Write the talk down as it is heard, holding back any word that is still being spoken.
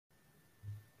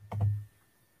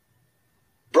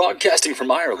Broadcasting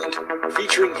from Ireland,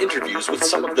 featuring interviews with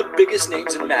some of the biggest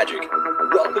names in magic.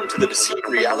 Welcome to the Deceit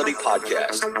Reality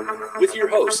Podcast with your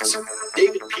hosts,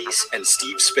 David Peace and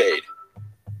Steve Spade.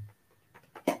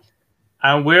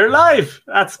 And we're live.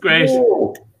 That's great.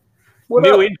 Whoa.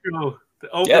 New intro.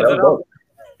 Opens it up.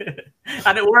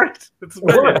 And it worked. It's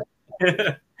brilliant.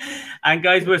 And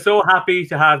guys, we're so happy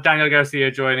to have Daniel Garcia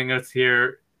joining us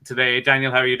here today.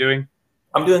 Daniel, how are you doing?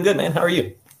 I'm doing good, man. How are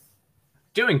you?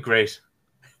 Doing great.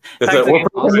 We're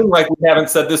pretending like we haven't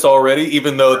said this already,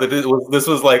 even though this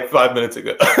was like 5 minutes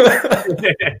ago.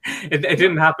 it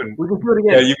didn't happen. We can do it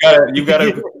again. Yeah, you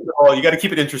gotta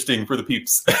keep it interesting for the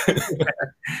peeps.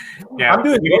 Yeah, I'm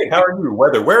doing great. How are you?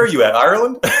 Weather? Where are you at?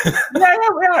 Ireland? yeah,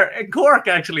 we are in Cork.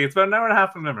 Actually, it's about an hour and a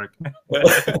half from Limerick.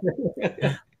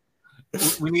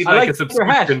 We need like a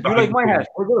subscription. You like my hat?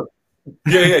 We're good.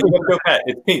 Yeah, you got a dope hat.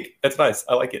 It's pink. That's nice.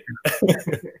 I like it.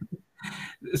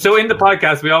 So in the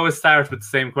podcast, we always start with the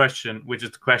same question, which is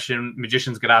the question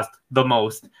magicians get asked the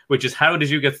most, which is, how did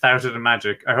you get started in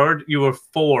magic? I heard you were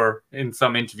 4 in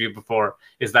some interview before.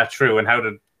 Is that true? And how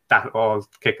did that all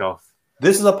kick off?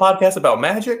 This is a podcast about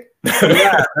magic?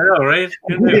 Yeah, I know, right?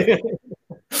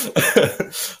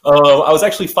 I was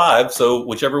actually 5, so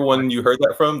whichever one you heard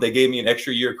that from, they gave me an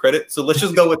extra year credit. So let's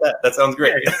just go with that. That sounds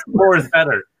great. Yeah, 4 is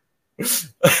better.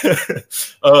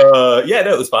 Yeah,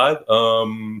 no, it was 5.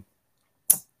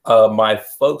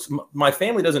 My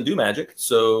family doesn't do magic,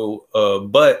 so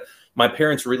but my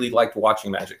parents really liked watching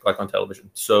magic, like on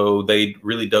television. So they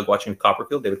really dug watching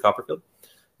David Copperfield.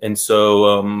 And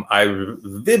so I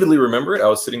vividly remember it. I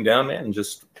was sitting down, man, and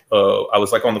just I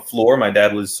was like on the floor. My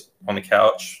dad was on the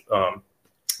couch,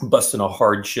 busting a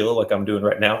hard chill like I'm doing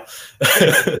right now.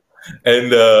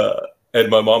 And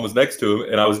my mom was next to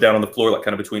him, and I was down on the floor, like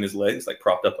kind of between his legs, like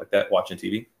propped up like that, watching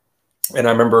TV. And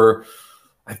I remember,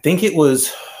 I think it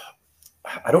was,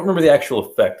 I don't remember the actual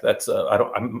effect. That's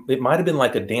it might have been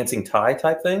like a dancing tie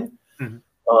type thing,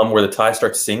 where the tie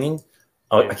starts singing.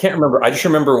 I can't remember. I just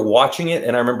remember watching it,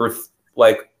 and I remember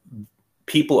like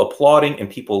people applauding and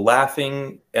people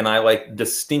laughing, and I like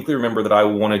distinctly remember that I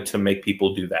wanted to make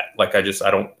people do that. Like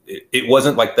it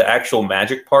wasn't like the actual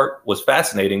magic part was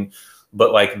fascinating,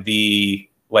 but like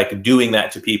doing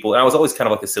that to people. And I was always kind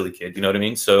of like a silly kid, you know what I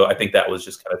mean? So I think that was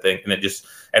just kind of thing.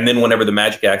 And then whenever the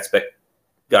magic aspect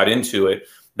got into it,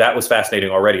 that was fascinating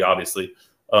already, obviously.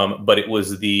 But it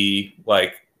was the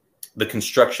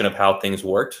construction of how things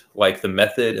worked, like the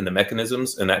method and the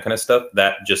mechanisms and that kind of stuff,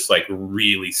 that just like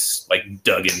really like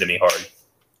dug into me hard.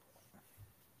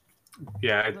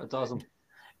 Yeah, that's awesome.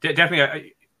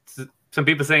 Definitely. Some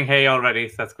people saying hey already.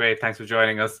 So that's great. Thanks for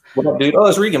joining us. What up, dude? Oh,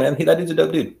 it's Regan, man. That dude's a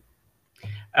dope dude.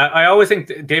 I always think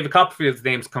David Copperfield's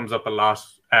names comes up a lot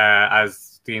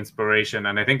as the inspiration.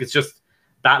 And I think it's just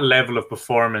that level of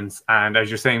performance. And as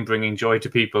you're saying, bringing joy to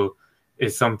people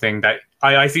is something that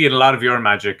I see in a lot of your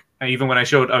magic. And even when I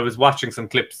was watching some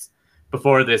clips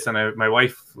before this, and my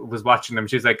wife was watching them.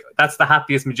 She's like, that's the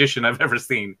happiest magician I've ever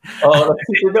seen. Oh,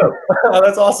 that's super dope.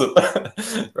 That's awesome.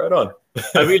 Right on.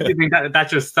 I really think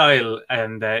that's your style.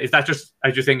 And is that just,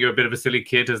 as you're saying, you're a bit of a silly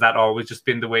kid? Has that always just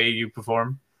been the way you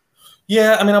perform?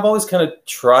 Yeah, I mean, I've always kind of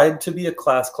tried to be a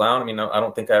class clown. I mean, I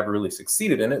don't think I ever really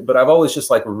succeeded in it, but I've always just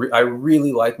like, I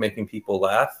really like making people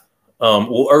laugh.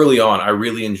 Well, early on, I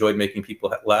really enjoyed making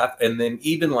people laugh. And then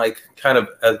even like kind of,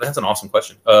 that's an awesome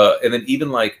question. And then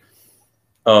even like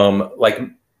not like,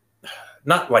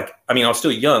 I mean, I was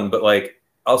still young, but like,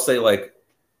 I'll say like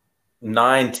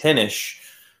 9, 10-ish,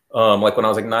 like when I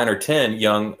was like 9 or 10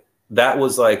 young, that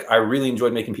was like, I really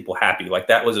enjoyed making people happy. Like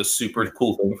that was a super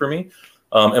cool thing for me.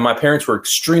 And my parents were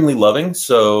extremely loving.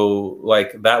 So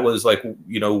like, that was like,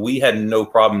 you know, we had no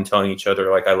problem telling each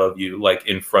other, like, I love you, like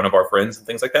in front of our friends and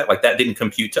things like that. Like that didn't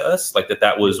compute to us, like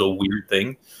that was a weird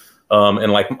thing.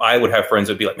 And like, I would have friends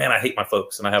that would be like, man, I hate my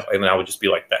folks. And I would just be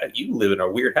like, that you live in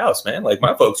a weird house, man. Like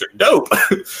my folks are dope.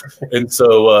 And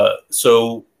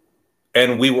so,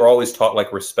 and we were always taught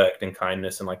like respect and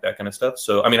kindness and like that kind of stuff.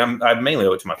 So, I mean, I mainly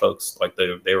owe it to my folks. Like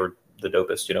they were the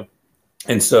dopest, you know?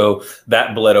 And so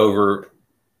that bled over.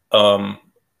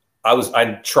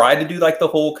 I tried to do like the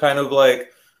whole kind of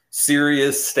like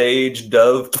serious stage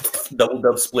double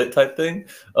dove split type thing.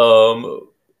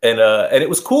 And it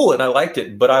was cool and I liked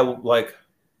it, but I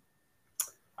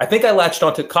think I latched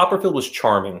onto Copperfield was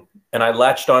charming, and I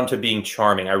latched on to being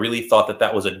charming. I really thought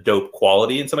that was a dope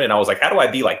quality in somebody, and I was like, how do I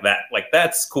be like that? Like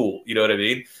that's cool, you know what I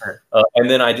mean? Right. And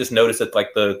then I just noticed that like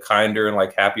the kinder and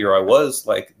like happier I was,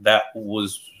 like that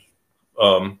was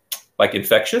like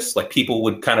infectious. Like people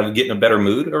would kind of get in a better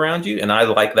mood around you, and I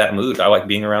like that mood. I like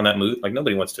being around that mood. Like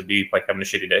nobody wants to be like having a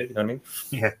shitty day, you know what I mean?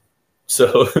 Yeah.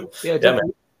 So yeah,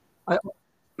 man.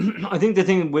 I think the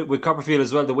thing with Copperfield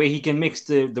as well, the way he can mix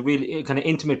the real kind of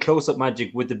intimate close-up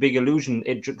magic with the big illusion,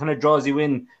 it kind of draws you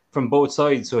in from both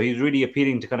sides. So he's really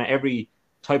appealing to kind of every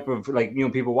type of, like, you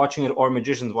know, people watching it or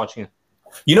magicians watching it.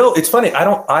 You know, it's funny.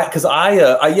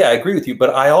 I agree with you,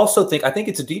 but I also think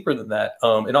it's deeper than that.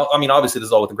 I mean, obviously, this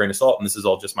is all with a grain of salt, and this is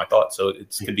all just my thoughts, so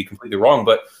it could be completely wrong.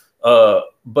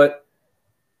 But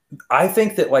I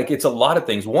think that, like, it's a lot of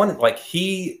things. One, like,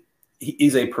 he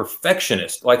is a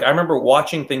perfectionist. Like, I remember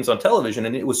watching things on television,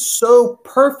 and it was so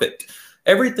perfect.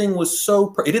 Everything was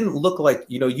so. It didn't look like,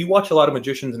 you know, you watch a lot of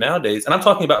magicians nowadays, and I'm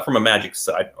talking about from a magic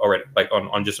side already, like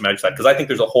on just a magic side, because I think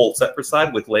there's a whole separate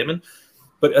side with layman.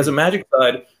 But as a magic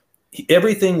side,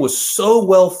 everything was so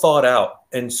well thought out.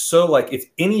 And so, like, if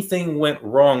anything went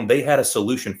wrong, they had a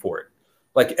solution for it.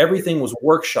 Like, everything was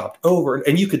workshopped over.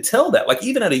 And you could tell that. Like,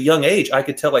 even at a young age, I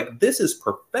could tell, like, this is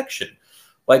perfection.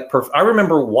 Like, I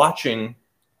remember watching,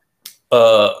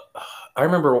 what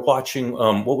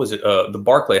was it? The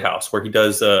Barclay House, where he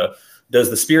does the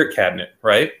spirit cabinet,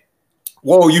 right?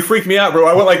 Whoa, you freaked me out, bro.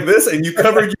 I went like this, and you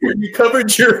covered your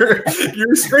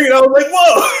screen. I was like,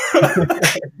 whoa.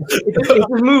 It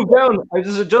just moved down. I was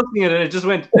just adjusting it, and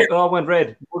it all went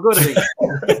red. We're good, I think.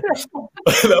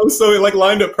 That was so, it like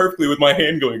lined up perfectly with my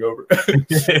hand going over.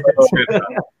 That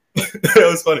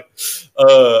was funny.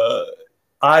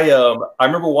 I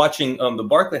remember watching the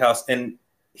Barclay House, and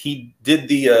he did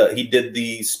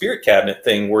the spirit cabinet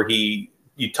thing where you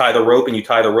tie the rope and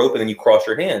then you cross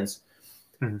your hands.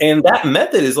 And that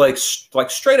method is like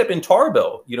straight up in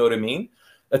Tarbell. You know what I mean?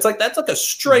 That's like a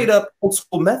straight up old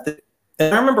school method.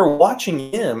 And I remember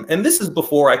watching him, and this is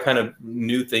before I kind of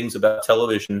knew things about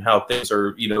television, how things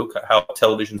are, you know, how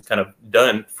television's kind of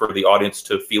done for the audience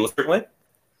to feel a certain way.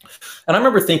 And I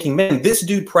remember thinking, man, this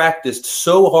dude practiced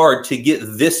so hard to get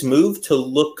this move to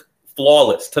look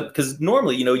flawless. Because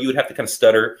normally, you know, you would have to kind of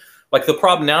stutter. Like, the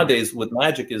problem nowadays with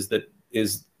magic I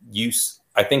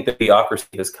think the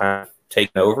theocracy has kind of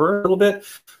taken over a little bit,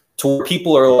 to where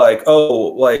people are like, oh,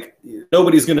 like,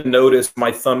 nobody's going to notice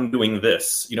my thumb doing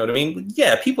this. You know what I mean?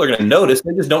 Yeah, people are going to notice.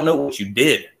 They just don't know what you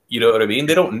did. You know what I mean?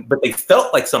 They don't, but they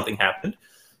felt like something happened.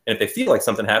 And if they feel like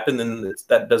something happened, then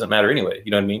that doesn't matter anyway.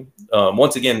 You know what I mean?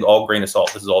 Once again, all grain of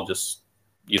salt. This is all just,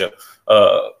 you know.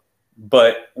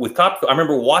 But with Cop, I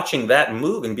remember watching that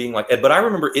move and being like, but I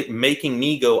remember it making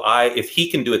me go, if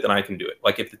he can do it, then I can do it.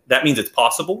 Like, if that means it's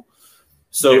possible.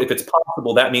 So if it's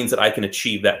possible, that means that I can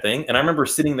achieve that thing. And I remember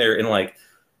sitting there and, like,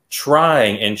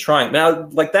 trying. Now,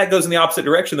 like, that goes in the opposite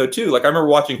direction though too. Like, I remember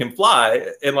watching him fly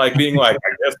and, like, being like, I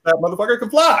guess that motherfucker can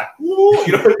fly.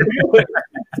 You know what I mean?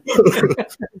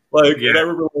 Like, yeah. And I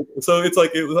remember, like, so it's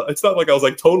like, it's not like I was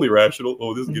like totally rational.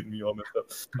 Oh, this is getting me all messed up.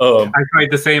 I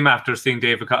tried the same after seeing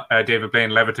David Blaine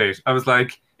levitate. I was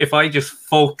like, if I just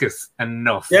focus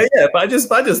enough. Yeah. If I just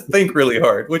think really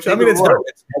hard, which I mean, it's dope.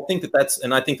 I think that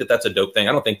that's a dope thing.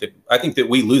 I think that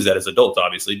we lose that as adults,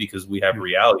 obviously, because we have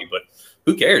reality, but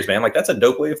who cares, man? Like, that's a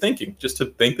dope way of thinking. Just to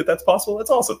think that that's possible,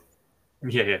 that's awesome.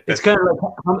 Yeah. It's kind of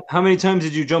like, how many times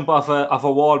did you jump off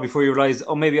a wall before you realize,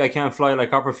 oh, maybe I can't fly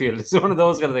like Copperfield? It's one of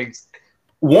those kind of things.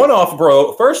 One off,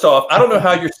 bro. First off, I don't know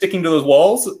how you're sticking to those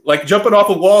walls. Like, jumping off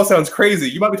a wall sounds crazy.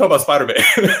 You might be talking about Spider-Man.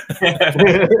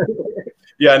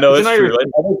 Yeah, no, it's true. Like,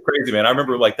 that was crazy, man. I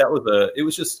remember, like,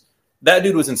 that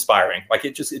dude was inspiring. Like,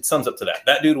 it sums up to that.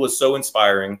 That dude was so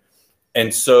inspiring.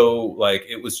 And so, like,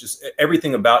 it was just,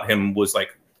 everything about him was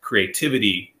like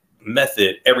creativity,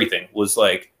 method, everything was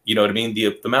like, you know what I mean?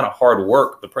 The amount of hard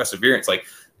work, the perseverance, like,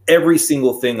 every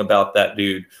single thing about that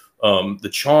dude, the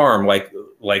charm,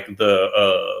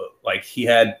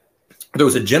 there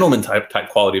was a gentleman type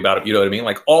quality about it. You know what I mean?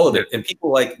 Like, all of it. And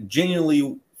people, like,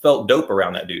 genuinely felt dope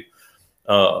around that dude.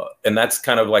 And that's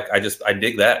kind of like, I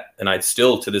dig that. And I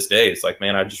still, to this day, it's like,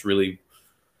 man, I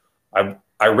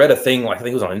read a thing, like, I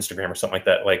think it was on Instagram or something like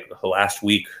that, like last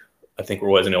week, I think it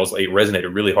was, and it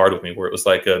resonated really hard with me, where it was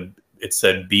like, it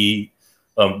said, be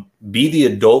the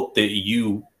adult that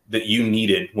you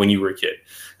needed when you were a kid.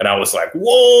 And I was like,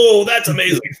 whoa, that's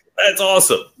amazing. That's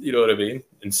awesome. You know what I mean?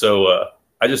 And so,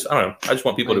 I don't know. I just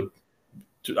want people to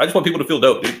feel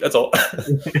dope, dude. That's all.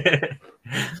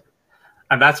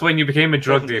 And that's when you became a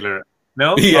drug dealer.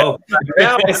 No? Yeah. Oh.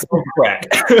 Now I smoke crack.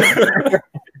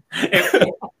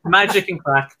 Magic and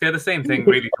crack, they're the same thing,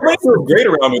 really. They feel great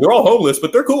around me. They're all homeless,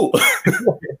 but they're cool.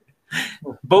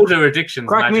 Both are addictions.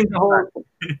 Crack means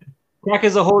crack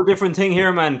is a whole different thing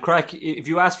here, man. Crack, if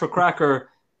you ask for crack or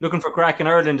looking for crack in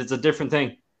Ireland, it's a different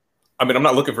thing. I mean, I'm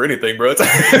not looking for anything, bro. How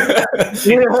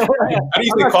do you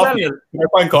say coffee? Can I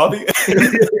find coffee?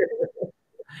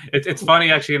 It's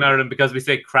funny, actually, in Ireland, because we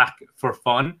say crack for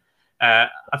fun.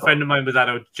 A friend of mine was at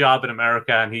a job in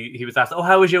America, and he was asked, "Oh,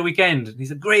 how was your weekend?" And he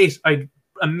said, "Great, I had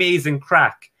amazing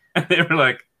crack." And they were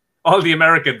like, all the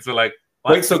Americans were like,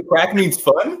 "What?" Wait, so crack means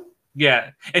fun? Yeah,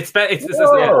 it's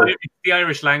the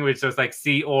Irish language, so it's like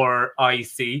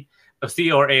C-R-I-C, or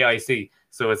C-R-A-I-C.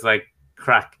 So it's like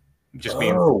crack. It just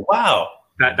means wow,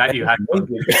 that you had fun.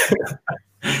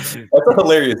 That's a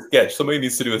hilarious sketch. Somebody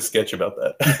needs to do a sketch about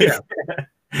that.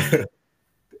 Yeah.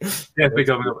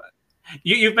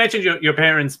 You've mentioned your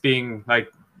parents being like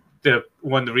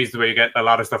one of the reasons where you get a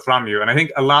lot of stuff from you, and I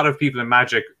think a lot of people in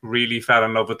Magic really fell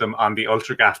in love with them on the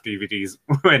UltraGaff DVDs,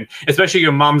 when especially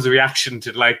your mom's reaction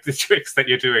to like the tricks that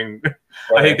you're doing. Right.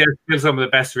 I think they're still some of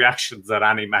the best reactions on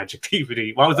any Magic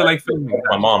DVD. What was it like filming?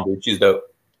 My mom, dude, she's dope.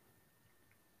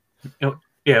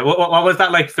 Yeah, what was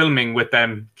that like filming with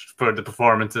them for the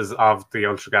performances of the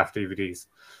UltraGaff DVDs?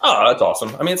 Oh, that's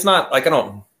awesome. I mean, it's not like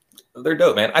they're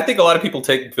dope, man. I think a lot of people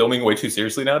take filming way too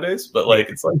seriously nowadays, but like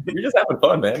it's like you're just having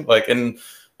fun, man. Like, and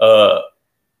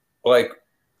like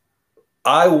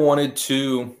I wanted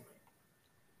to.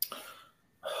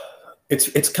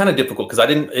 It's kind of difficult because I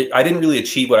didn't really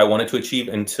achieve what I wanted to achieve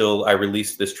until I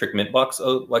released this Trick Mint box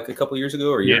like a couple of years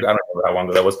ago or a year. I don't remember how long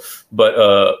ago that was, but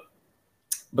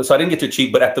so I didn't get to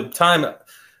achieve. But at the time,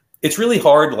 it's really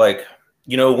hard, like.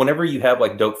 You know, whenever you have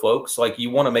like dope folks, like you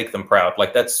want to make them proud.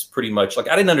 Like that's pretty much like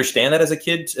I didn't understand that as a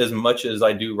kid as much as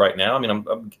I do right now. I mean,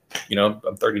 I'm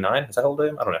 39. Is that how old I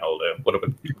am? I don't know how old I am. What am I?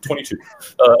 22.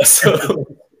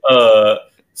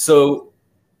 So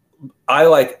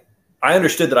I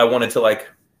understood that I wanted to like,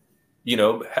 you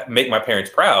know, make my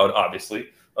parents proud. Obviously,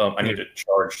 I need to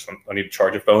charge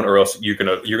a phone, or else you're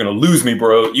gonna lose me,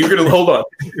 bro. You're gonna hold on.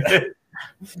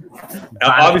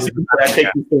 Obviously, I take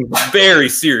these things very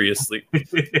seriously.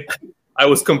 I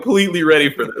was completely ready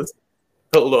for this.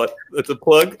 Hold on. That's a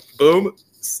plug. Boom.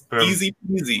 Easy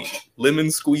peasy. Lemon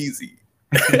squeezy.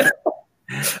 I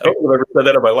don't think I've ever said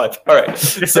that in my life. All right.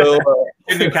 So,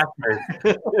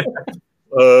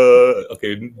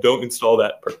 okay, don't install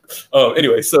that.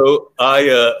 Anyway, so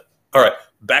all right,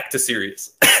 back to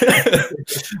serious.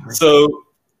 So,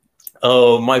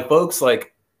 my folks, like,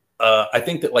 I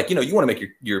think that, like, you know, you want to make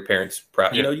your parents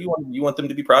proud. You know, you want them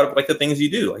to be proud of like the things you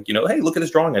do. Like, you know, hey, look at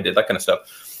this drawing I did, that kind of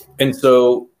stuff. And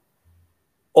so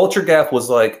UltraGaff was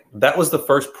like, that was the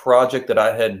first project that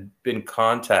I had been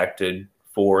contacted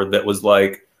for that was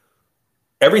like,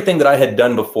 everything that I had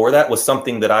done before that was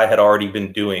something that I had already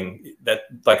been doing. That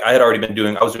like I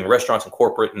was doing restaurants and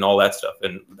corporate and all that stuff.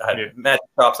 And I had magic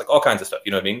shops, like all kinds of stuff,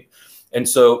 you know what I mean? And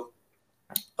so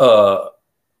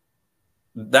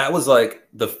that was like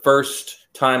the first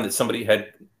time that somebody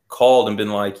had called and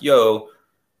been like, yo,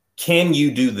 can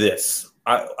you do this?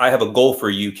 I have a goal for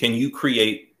you. Can you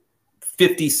create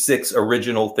 56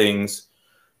 original things?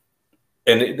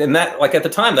 And that, like at the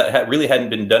time, that really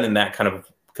hadn't been done in that kind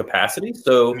of capacity.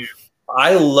 So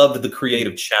I loved the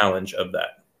creative challenge of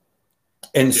that.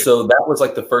 And so that was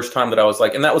like the first time that I was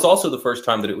like, and that was also the first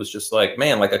time that it was just like,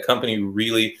 man, like a company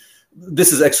really,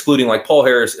 this is excluding like Paul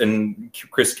Harris and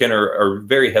Chris Kenner are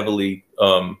very heavily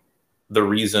the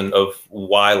reason of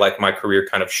why like my career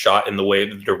kind of shot in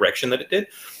the direction that it did.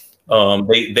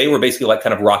 They were basically like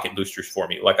kind of rocket boosters for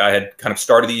me. Like I had kind of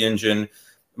started the engine,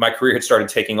 my career had started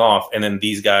taking off, and then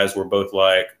these guys were both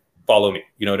like, follow me,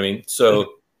 you know what I mean?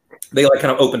 So they like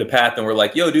kind of opened a path and were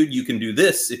like, yo, dude, you can do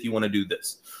this if you want to do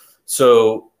this.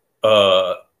 So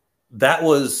that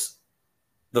was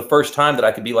the first time that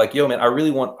I could be like, yo, man, I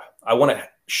want to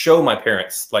show my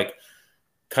parents like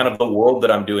kind of the world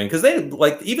that I'm doing. Cause they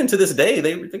like, even to this day,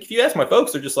 they like, if you ask my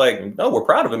folks, they're just like, no, we're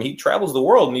proud of him. He travels the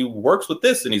world and he works with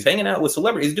this and he's hanging out with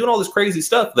celebrities. He's doing all this crazy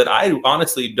stuff that I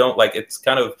honestly don't like. It's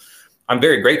kind of, I'm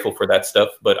very grateful for that stuff,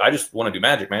 but I just want to do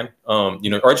magic, man. You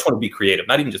know, or I just want to be creative,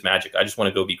 not even just magic. I just want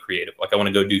to go be creative. Like I want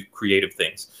to go do creative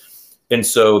things. And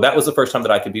so that was the first time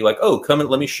that I could be like, oh, come and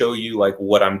let me show you like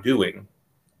what I'm doing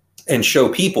and show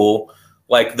people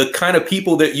like the kind of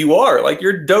people that you are. Like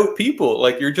you're dope people.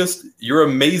 Like you're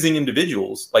amazing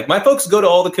individuals. Like my folks go to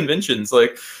all the conventions.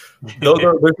 Like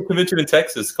there's a convention in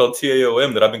Texas called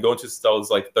TAOM that I've been going to since I was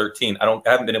like 13. I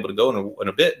haven't been able to go in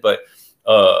a bit, but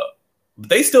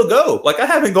they still go. Like I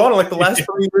haven't gone in like the last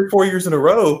 3 or 4 years in a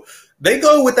row. They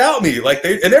go without me. Like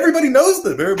and everybody knows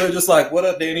them. Everybody's just like, what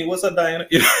up, Danny? What's up, Diana?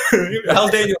 You know,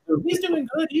 how's Daniel doing? He's doing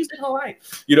good. He's doing all right.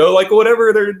 You know, like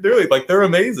whatever they're doing, like they're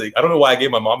amazing. I don't know why I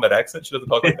gave my mom that accent. She doesn't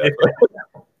talk like that.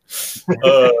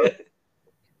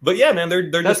 But yeah, man, they're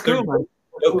That's just cool, man.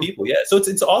 dope people. Yeah. So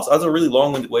it's awesome. That was a really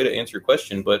long-winded way to answer your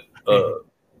question, but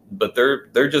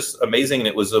they're just amazing, and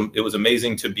it was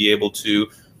amazing to be able to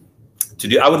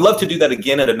do. I would love to do that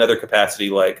again at another capacity,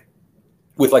 like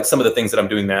with like some of the things that I'm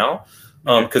doing now.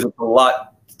 because it's a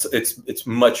lot. It's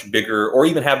much bigger, or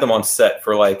even have them on set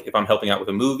for like if I'm helping out with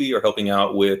a movie or helping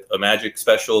out with a magic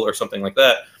special or something like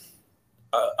that.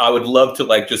 I would love to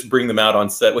like just bring them out on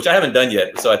set, which I haven't done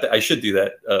yet. So I should do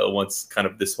that once kind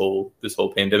of this whole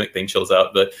pandemic thing chills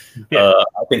out. But I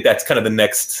think that's kind of the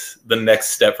next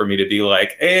step for me to be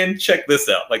like, and check this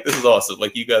out. Like, this is awesome.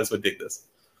 Like, you guys would dig this.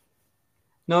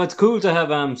 No, it's cool to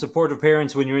have supportive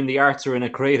parents when you're in the arts or in a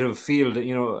creative field.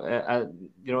 I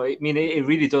mean, it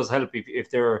really does help if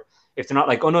they're not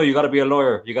like, oh no, you got to be a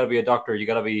lawyer, you got to be a doctor, you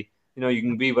got to be, you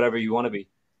can be whatever you want to be.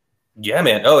 Yeah,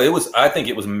 man. Oh, I think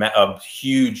it was a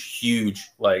huge,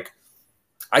 like,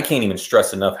 I can't even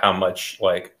stress enough how much,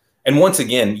 like, and once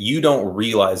again, you don't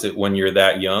realize it when you're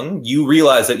that young. You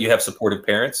realize that you have supportive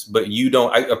parents, but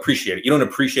I appreciate it. You don't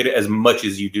appreciate it as much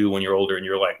as you do when you're older and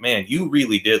you're like, man, you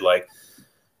really did, like,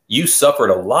 you suffered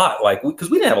a lot, like, because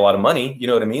we didn't have a lot of money, you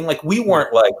know what I mean? Like, we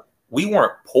weren't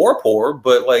poor,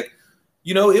 but like,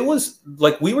 it was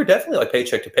like, we were definitely like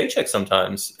paycheck to paycheck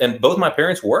sometimes. And both my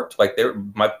parents worked, like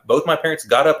both my parents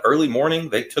got up early morning,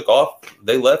 they took off,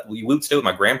 they left. We would stay with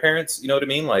my grandparents, you know what I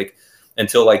mean? Like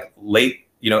until like late,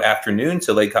 afternoon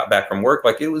till they got back from work.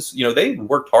 Like it was, they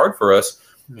worked hard for us.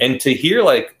 Mm-hmm. And to hear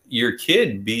like your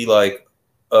kid be like,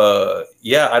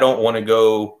 yeah, I don't want to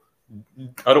go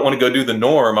do the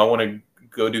norm. I want to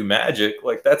go do magic.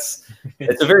 Like it's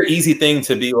a very easy thing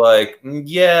to be like,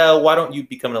 yeah, why don't you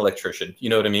become an electrician? You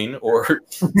know what I mean? Or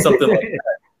something like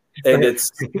that. And it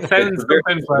sounds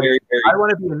very, I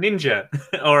want to be a ninja,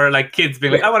 or like kids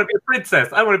being like, I want to be a princess.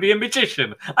 I want to be a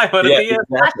magician. I want to be an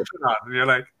astronaut. And you're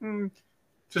like,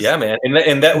 yeah, man.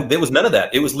 And that there was none of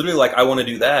that. It was literally like, I want to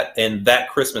do that. And that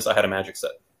Christmas I had a magic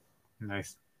set.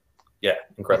 Nice. Yeah.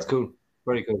 Incredible. That's cool.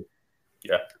 Very cool.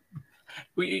 Yeah.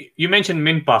 You mentioned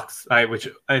Mintbox, which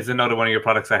is another one of your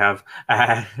products I have.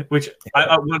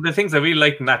 One of the things I really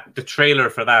liked in the trailer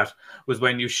for that was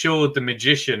when you showed the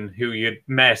magician who you'd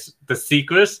met the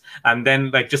secret, and then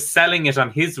like just selling it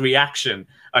on his reaction.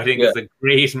 I think is a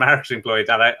great marketing ploy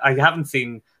that I haven't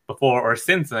seen before or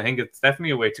since, and I think it's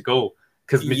definitely a way to go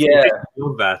because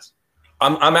love that.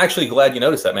 I'm actually glad you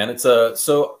noticed that, man. It's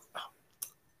so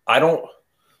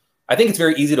I think it's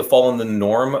very easy to fall in the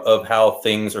norm of how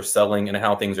things are selling and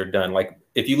how things are done. Like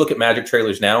if you look at magic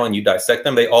trailers now and you dissect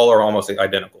them, they all are almost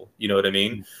identical. You know what I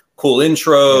mean? Cool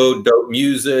intro, dope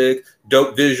music,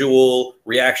 dope visual,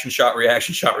 reaction shot,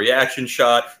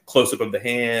 close up of the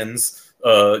hands.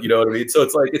 You know what I mean? So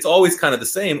it's like, it's always kind of the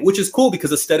same, which is cool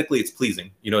because aesthetically it's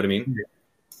pleasing. You know what I mean? Yeah.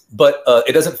 But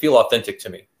it doesn't feel authentic to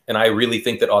me. And I really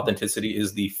think that authenticity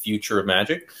is the future of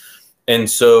magic. And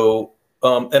so,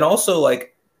 and also like,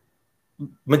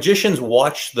 magicians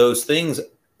watch those things,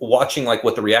 watching like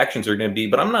what the reactions are going to be.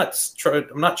 But I'm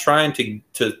not trying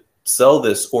to sell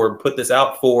this or put this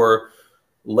out for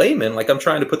laymen. Like I'm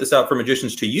trying to put this out for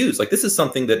magicians to use. Like this is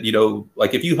something that,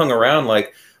 like if you hung around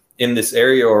like in this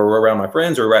area or around my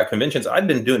friends or at conventions, I've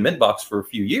been doing Mintbox for a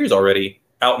few years already,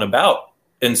 out and about.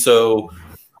 And so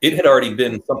it had already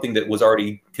been something that was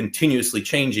already continuously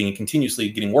changing and continuously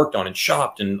getting worked on and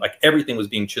shopped, and like everything was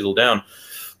being chiseled down.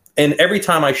 And every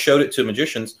time I showed it to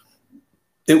magicians,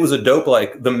 it was a dope,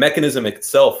 like the mechanism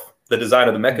itself, the design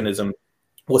of the mechanism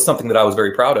was something that I was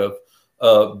very proud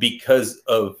of because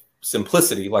of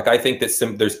simplicity. Like I think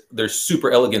that there's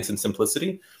super elegance in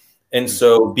simplicity. And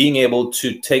so being able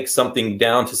to take something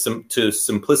down to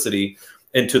simplicity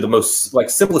and to the most like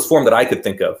simplest form that I could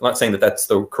think of. I'm not saying that that's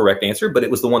the correct answer, but it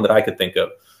was the one that I could think of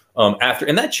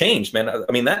and that changed, man.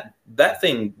 I mean, that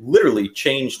thing literally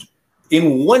changed.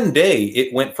 In one day,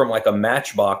 it went from like a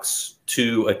matchbox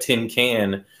to a tin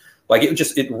can. Like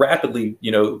it rapidly,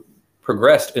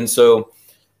 progressed. And so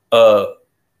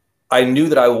I knew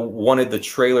that I wanted the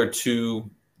trailer to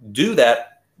do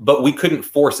that, but we couldn't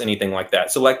force anything like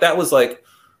that. So like that was like,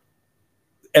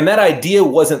 and that idea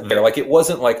wasn't there. Like it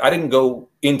wasn't like I didn't go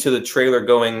into the trailer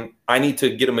going, I need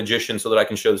to get a magician so that I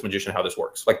can show this magician how this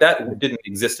works. Like that didn't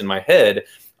exist in my head.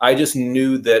 I just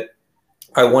knew that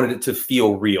I wanted it to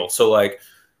feel real. So like,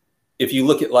 if you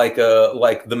look at like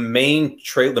the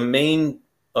main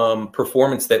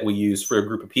performance that we use for a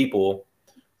group of people,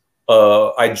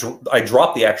 I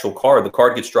drop the actual card. The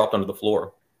card gets dropped onto the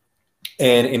floor.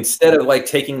 And instead of like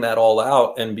taking that all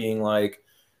out and being like,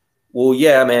 well,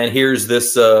 yeah, man, here's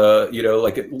this,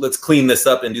 like let's clean this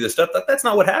up and do this stuff. That's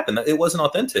not what happened. It wasn't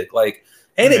authentic. Like,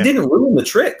 and it didn't ruin the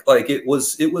trick. Like it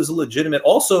was legitimate.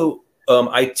 Also,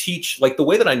 I teach like the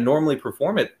way that I normally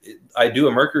perform it. I do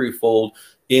a Mercury fold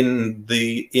in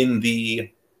the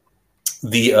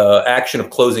action of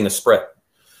closing a spread,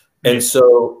 And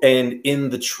so, and in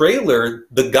the trailer,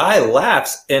 the guy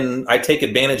laughs, and I take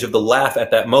advantage of the laugh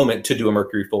at that moment to do a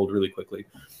Mercury fold really quickly.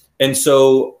 And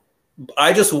so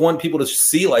I just want people to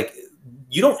see, like,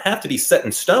 you don't have to be set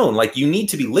in stone. Like, you need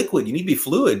to be liquid. You need to be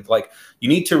fluid. Like, you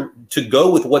need to go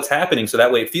with what's happening, so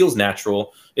that way it feels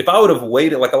natural. If I would have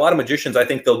waited, like a lot of magicians, I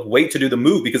think they'll wait to do the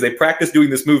move because they practice doing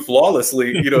this move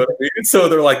flawlessly. You know what I mean? So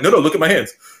they're like, no, look at my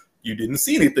hands. You didn't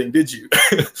see anything, did you?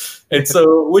 And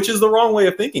so, which is the wrong way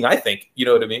of thinking, I think. You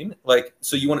know what I mean? Like,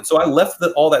 so I left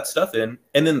all that stuff in,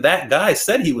 and then that guy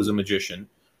said he was a magician,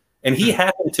 and he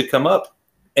happened to come up.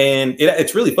 And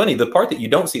it's really funny. The part that you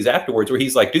don't see is afterwards, where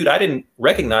he's like, dude, I didn't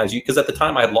recognize you, because at the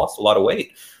time I had lost a lot of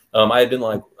weight. I've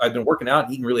been working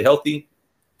out, eating really healthy.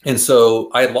 And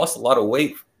so I had lost a lot of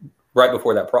weight right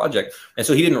before that project. And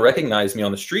so he didn't recognize me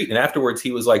on the street. And afterwards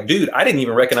he was like, dude, I didn't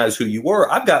even recognize who you were.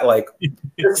 I've got like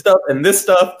this stuff and this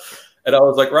stuff. And I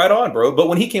was like, right on, bro. But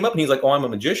when he came up and he's like, oh, I'm a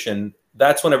magician,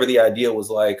 that's whenever the idea was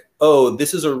like, oh,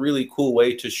 this is a really cool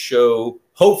way to show,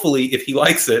 hopefully, if he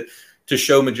likes it, to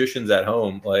show magicians at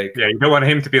home. Like, yeah, you don't want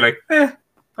him to be like, okay.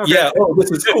 Yeah, oh, this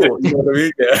is cool. You know what I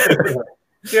mean? Yeah.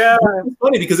 Yeah. It's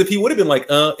funny because if he would have been like,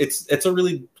 it's a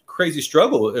really crazy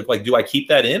struggle. If, like, do I keep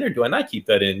that in or do I not keep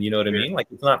that in? You know what I mean? Like,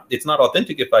 it's not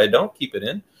authentic if I don't keep it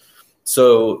in.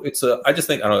 So I just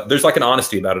think, I don't know, there's like an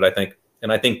honesty about it, I think.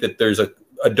 And I think that there's a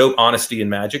dope honesty in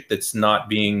magic that's not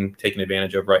being taken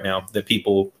advantage of right now. That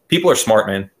people are smart,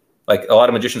 man. Like, a lot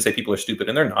of magicians say people are stupid,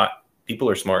 and they're not. People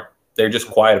are smart. They're just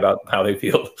quiet about how they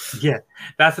feel. Yeah,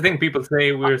 that's the thing people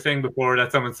say. We were saying before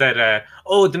that someone said,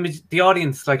 "Oh, the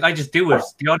audience, like, I just do it.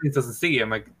 The audience doesn't see it." I'm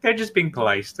like, they're just being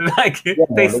polite. Like, yeah,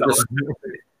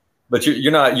 but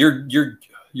you're not.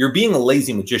 You're being a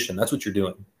lazy magician. That's what you're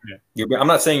doing. Yeah. I'm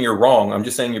not saying you're wrong. I'm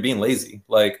just saying you're being lazy.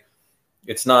 Like,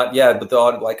 it's not. Yeah, but the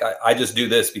audience, like, I just do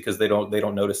this because they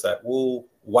don't notice that. Well,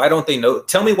 why don't they know?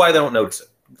 Tell me why they don't notice it.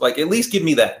 Like, at least give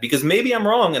me that, because maybe I'm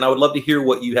wrong, and I would love to hear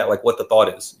what you have, like, what the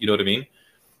thought is. You know what I mean?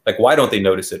 Like, why don't they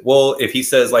notice it? Well, if he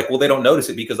says, like, well, they don't notice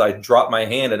it because I drop my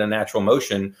hand in a natural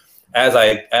motion as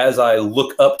I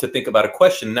look up to think about a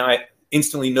question. Now I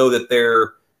instantly know that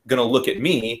they're gonna look at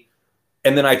me,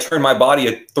 and then I turn my body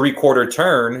a 3/4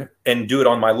 turn and do it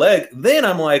on my leg. Then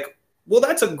I'm like, well,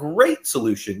 that's a great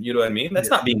solution. You know what I mean? That's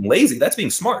not being lazy. That's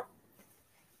being smart.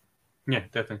 Yeah,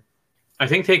 definitely. I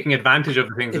think taking advantage of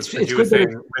the things that you were saying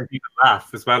when people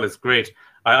laugh as well is great.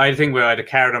 I think where I had a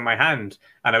card on my hand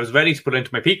and I was ready to put it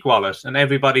into my Peak wallet, and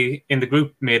everybody in the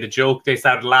group made a joke. They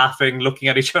started laughing, looking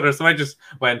at each other. So I just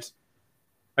went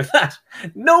like that.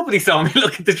 Nobody saw me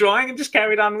look at the drawing and just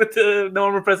carried on with the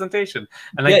normal presentation.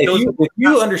 And like, if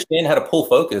you understand how to pull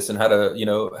focus and how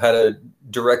to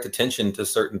direct attention to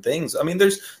certain things, I mean,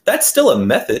 that's still a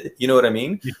method. You know what I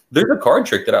mean? Yeah. There's a card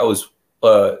trick that I was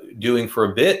doing for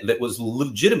a bit that was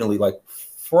legitimately like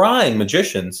frying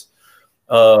magicians.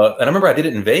 And I remember I did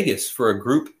it in Vegas for a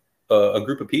group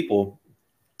of people.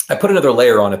 I put another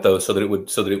layer on it though, so that it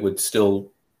would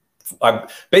still.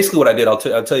 Basically what I did, I'll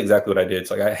tell you exactly what I did.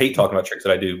 It's like, I hate talking about tricks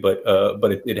that I do, but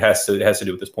it has to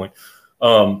do with this point.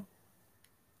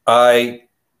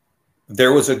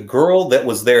 There was a girl that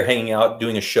was there hanging out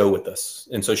doing a show with us,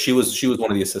 and so she was one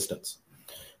of the assistants.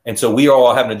 And so we were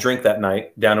all having a drink that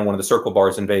night down in one of the Circle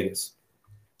bars in Vegas.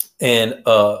 And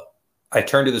I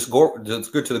turned to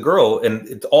the girl, and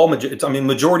it's all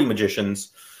majority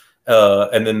magicians.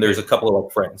 And then there's a couple of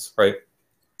like friends, right?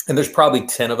 And there's probably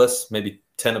 10 of us, maybe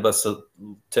 10 of us, a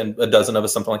dozen of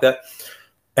us, something like that.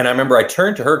 And I remember I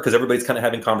turned to her because everybody's kind of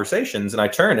having conversations. And I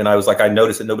turned and I was like, I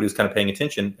noticed that nobody was kind of paying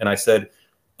attention. And I said,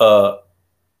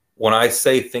 when I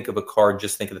say think of a card,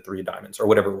 just think of the 3 of diamonds or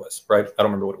whatever it was, right? I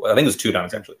don't remember what it was. I think it was 2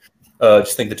 diamonds, actually.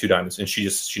 Just think the 2 diamonds. And she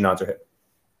nods her head.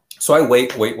 So I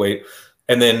wait.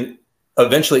 And then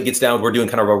eventually it gets down. We're doing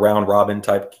kind of a round robin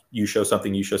type. You show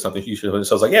something, you show something, you show something.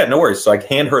 So I was like, yeah, no worries. So I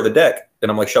hand her the deck. And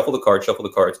I'm like, shuffle the cards.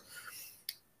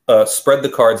 Spread the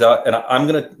cards out. And I'm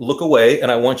going to look away.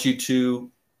 And I want you to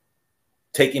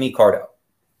take any card out,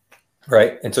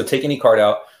 right? And so take any card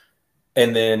out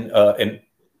and then and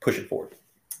push it forward.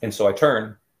 And so I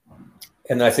turn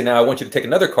and then I say, now I want you to take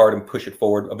another card and push it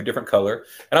forward of a different color.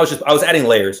 And I was adding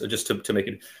layers just to make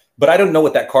it, but I don't know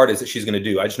what that card is that she's going to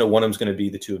do. I just know one of them is going to be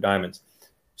the 2 of diamonds.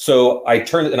 So I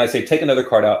turn and I say, take another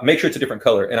card out, make sure it's a different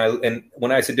color. And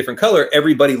when I say different color,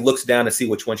 everybody looks down to see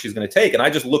which one she's going to take. And I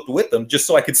just looked with them just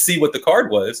so I could see what the card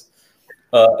was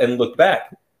and looked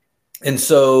back. And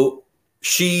so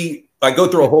I go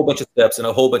through a whole bunch of steps and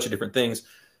a whole bunch of different things.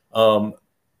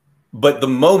 But the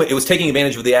moment, it was taking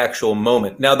advantage of the actual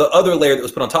moment. Now, the other layer that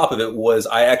was put on top of it was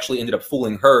I actually ended up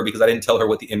fooling her because I didn't tell her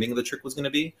what the ending of the trick was going to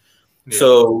be. Yeah.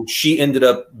 So she ended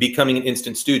up becoming an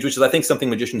instant stooge, which is, I think, something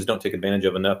magicians don't take advantage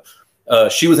of enough.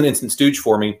 She was an instant stooge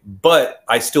for me, but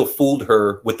I still fooled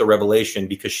her with the revelation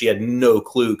because she had no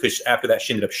clue. Because after that,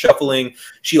 she ended up shuffling.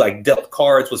 She like dealt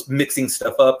cards, was mixing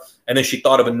stuff up, and then she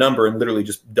thought of a number and literally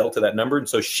just dealt to that number. And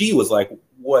so she was like,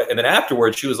 "What?" And then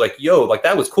afterwards, she was like, "Yo, like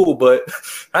that was cool, but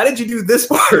how did you do this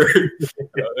part?"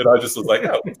 And I just was like,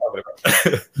 "Oh, what are you talking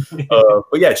about?"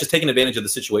 But yeah, it's just taking advantage of the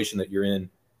situation that you're in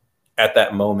at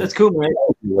that moment. That's cool, man.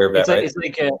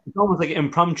 It's almost like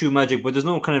impromptu magic, but there's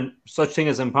no kind of such thing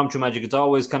as impromptu magic. It's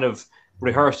always kind of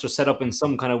rehearsed or set up in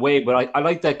some kind of way. But I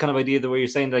like that kind of idea, the way you're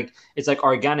saying, like it's like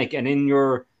organic. And in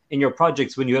your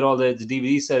projects, when you had all the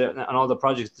DVD set and all the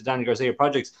projects, the Danny Garcia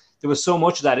projects, there was so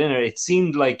much of that in it. It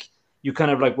seemed like you kind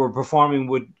of like were performing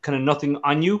with kind of nothing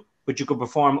on you, but you could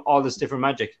perform all this different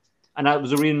magic. And that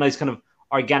was a really nice kind of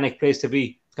organic place to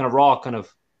be. It's kind of raw, kind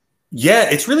of. Yeah,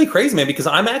 it's really crazy, man, because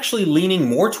I'm actually leaning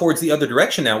more towards the other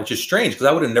direction now, which is strange because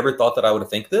I would have never thought that I would have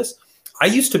think this. I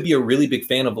used to be a really big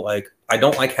fan of like, I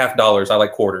don't like half dollars. I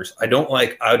like quarters. I don't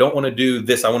want to do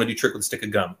this. I want to do trick with a stick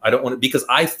of gum. I don't want to, because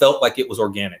I felt like it was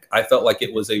organic. I felt like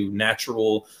it was a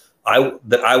natural,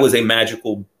 that I was a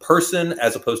magical person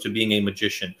as opposed to being a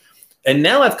magician. And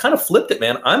now I've kind of flipped it,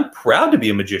 man. I'm proud to be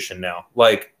a magician now.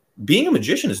 Like being a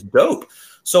magician is dope.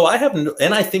 So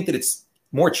and I think that it's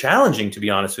more challenging, to be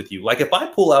honest with you. Like if I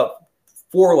pull out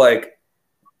for like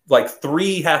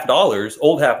 3 half dollars,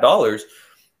 old half dollars,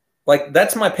 like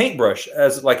that's my paintbrush.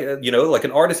 As like, you know, like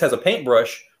an artist has a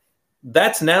paintbrush,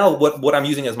 that's now what I'm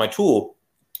using as my tool.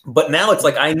 But now it's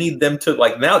like I need them to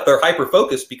like, now they're hyper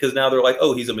focused because now they're like,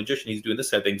 oh, he's a magician, he's doing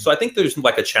this kind of thing. So I think there's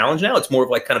like a challenge now. It's more of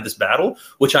like kind of this battle,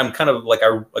 which I'm kind of like,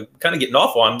 I'm kind of getting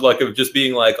off on, like of just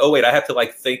being like, oh wait, I have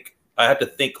to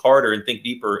think harder and think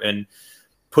deeper and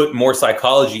put more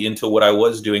psychology into what I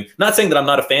was doing. Not saying that I'm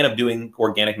not a fan of doing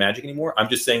organic magic anymore. I'm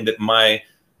just saying that my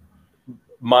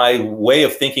way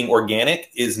of thinking organic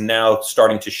is now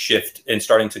starting to shift and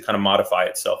starting to kind of modify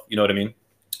itself. You know what I mean?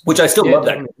 Which I still love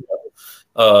that.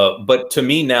 But to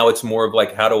me now it's more of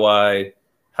like, how do I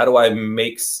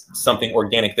make something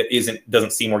organic that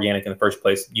doesn't seem organic in the first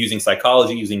place? Using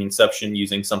psychology, using inception,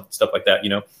 using some stuff like that, you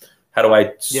know? How do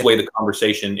I sway the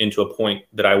conversation into a point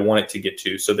that I want it to get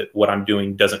to so that what I'm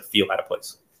doing doesn't feel out of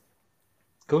place?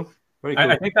 Cool. Very cool.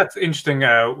 I think that's interesting,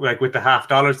 like with the half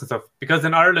dollars and stuff, because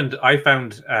in Ireland, I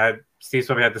found, Steve's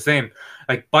probably had the same,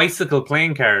 like bicycle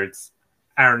playing cards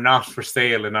are not for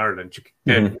sale in Ireland.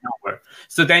 They're nowhere.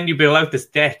 So then you build out this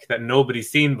deck that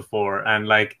nobody's seen before. And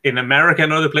like in America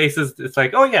and other places, it's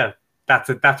like, oh yeah,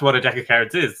 that's what a deck of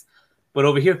cards is. But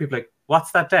over here, people are like,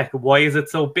 what's that deck? Why is it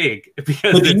so big?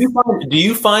 Because do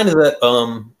you find that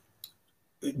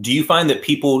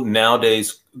people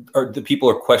nowadays are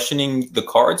questioning the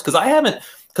cards? Because I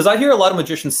hear a lot of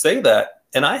magicians say that,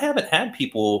 and I haven't had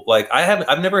people like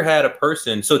I've never had a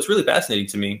person. So it's really fascinating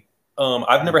to me.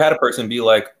 I've never had a person be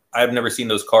like, I've never seen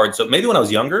those cards. So maybe when I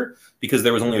was younger, because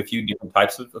there was only a few different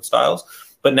types of styles.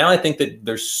 But now I think that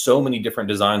there's so many different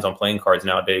designs on playing cards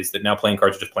nowadays that now playing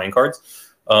cards are just playing cards.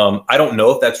 I don't know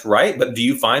if that's right, but do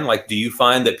you find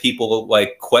that people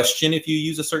like question if you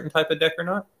use a certain type of deck or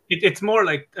not? It's more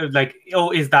like,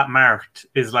 oh, is that marked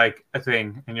is like a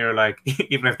thing. And you're like,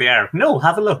 even if they are, no,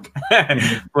 have a look.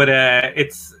 But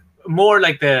it's more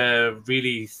like the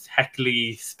really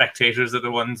heckly spectators are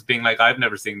the ones being like, I've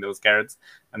never seen those cards.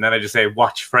 And then I just say,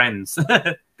 watch Friends.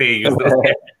 They use those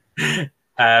cards.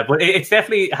 But it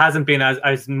definitely hasn't been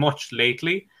as much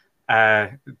lately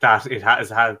that it has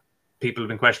had. People have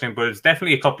been questioning, but it's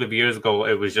definitely a couple of years ago.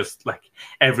 It was just like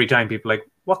every time people like,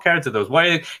 what cards are those?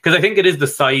 Why? Because I think it is the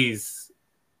size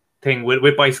thing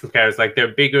with bicycle cards. Like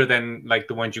they're bigger than like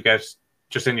the ones you get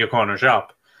just in your corner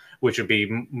shop, which would be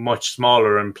much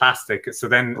smaller and plastic. So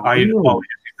then I always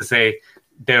used to say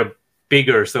they're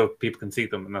bigger so people can see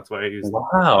them, and that's why I use them.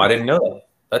 Wow, I didn't know that.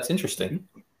 That's interesting.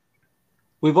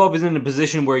 We've always been in a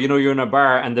position where, you know, you're in a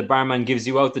bar and the barman gives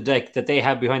you out the deck that they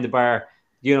have behind the bar.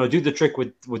 You know, do the trick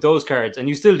with those cards, and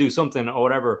you still do something or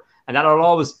whatever, and that will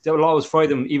always fry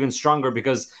them even stronger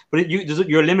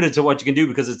you're limited to what you can do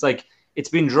because it's like it's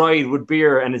been dried with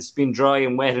beer and it's been dry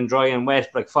and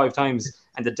wet like 5 times,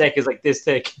 and the deck is like this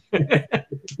thick.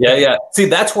 Yeah. See,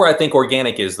 that's where I think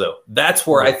organic is, though. That's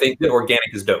where I think that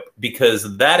organic is dope,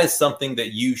 because that is something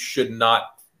that you should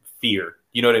not fear.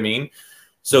 You know what I mean?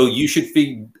 So you should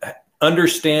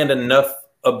understand enough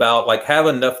about, like, have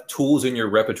enough tools in your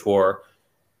repertoire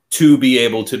to be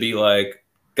able to be like,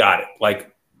 got it,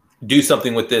 like do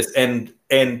something with this. And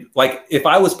like, if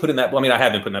I was put in that, I mean, I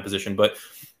have been put in that position, but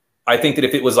I think that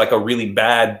if it was like a really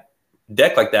bad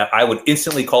deck like that, I would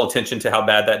instantly call attention to how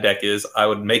bad that deck is. I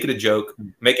would make it a joke,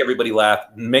 make everybody laugh,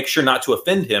 make sure not to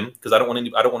offend him, because I don't want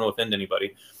to offend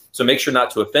anybody. So make sure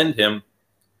not to offend him.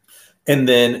 And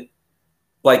then,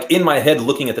 like, in my head,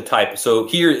 looking at the type. So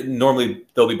here, normally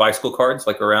there'll be bicycle cards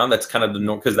like around. That's kind of the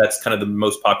norm, because that's kind of the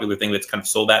most popular thing that's kind of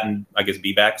sold at, and I guess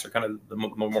B-backs are kind of the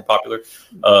more popular.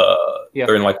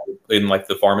 They're in like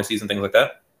the pharmacies and things like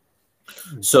that.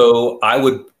 So I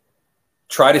would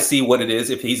try to see what it is.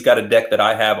 If he's got a deck that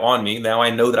I have on me, now I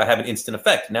know that I have an instant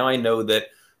effect. Now I know that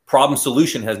problem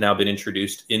solution has now been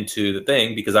introduced into the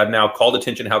thing, because I've now called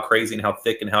attention to how crazy and how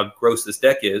thick and how gross this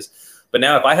deck is. But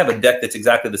now if I have a deck that's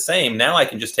exactly the same, now I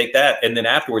can just take that, and then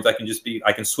afterwards I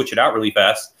can switch it out really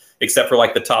fast, except for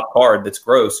like the top card that's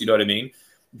gross. You know what I mean?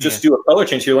 Just do a color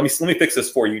change here. Let me fix this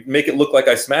for you. Make it look like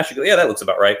I smashed it. Yeah, that looks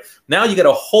about right. Now you get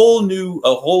a whole new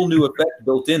effect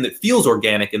built in that feels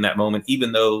organic in that moment,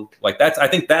 even though like I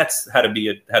think that's how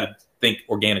to think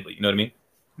organically. You know what I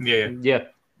mean? Yeah.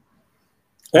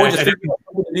 Or just figure out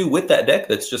what to do with that deck.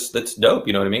 That's dope.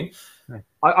 You know what I mean?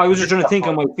 I was just trying to think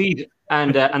on my feed,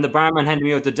 and the barman handed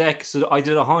me out the deck, so I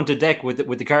did a haunted deck with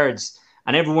the cards,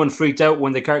 and everyone freaked out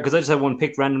when the card, because I just had one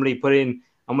picked randomly, put in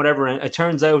and whatever, and it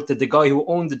turns out that the guy who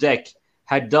owned the deck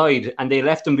had died, and they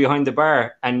left him behind the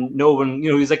bar, and no one,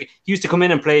 he used to come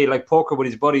in and play like poker with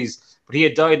his buddies, but he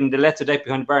had died, and they left the deck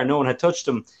behind the bar, and no one had touched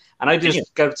him, and I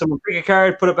just got someone pick a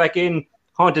card, put it back in,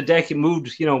 haunted deck, it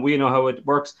moved, we know how it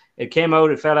works, it came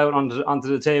out, it fell out onto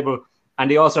the table, and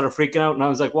they all started freaking out, and I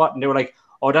was like, what? And they were like,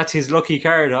 oh, that's his lucky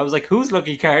card. I was like, whose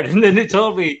lucky card? And then they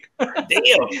told me.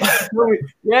 Damn.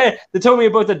 Yeah, they told me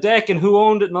about the deck and who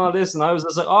owned it and all this. And I was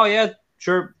just like, oh, yeah,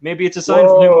 sure. Maybe it's a sign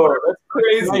from him.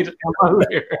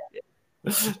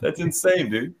 That's crazy. That's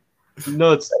insane, dude.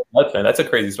 Nuts. That's a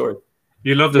crazy story.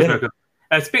 You love this,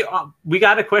 Michael. We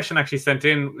got a question actually sent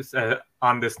in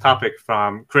on this topic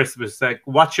from Chris. It was like,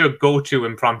 what's your go-to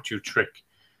impromptu trick?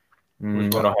 I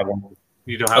don't have one.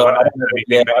 You don't have one? I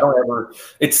don't ever.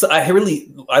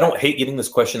 I don't hate getting this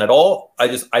question at all.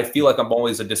 I feel like I'm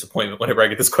always a disappointment whenever I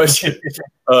get this question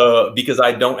because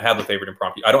I don't have a favorite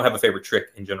impromptu. I don't have a favorite trick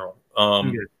in general.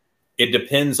 It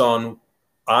depends on.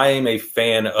 I am a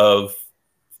fan of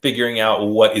figuring out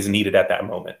what is needed at that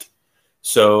moment.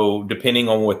 So depending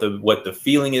on what the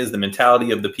feeling is, the mentality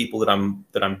of the people that I'm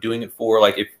doing it for,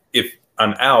 like if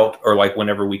I'm out, or like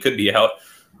whenever we could be out,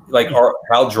 like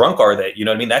how drunk are they? You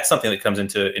know what I mean? That's something that comes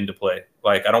into play.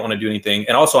 Like I don't want to do anything,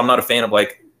 and also I'm not a fan of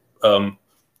like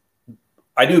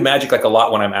I do magic like a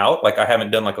lot when I'm out. Like I haven't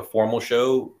done like a formal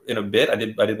show in a bit. I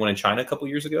did one in China a couple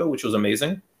years ago, which was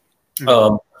amazing.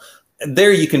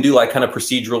 There you can do like kind of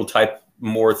procedural type,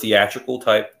 more theatrical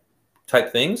type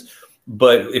things.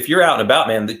 But if you're out and about,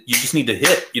 man, you just need to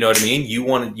hit. You know what I mean? You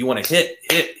want to hit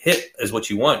is what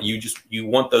you want. You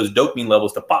want those dopamine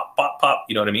levels to pop.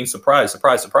 You know what I mean? Surprise.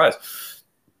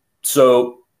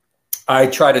 So I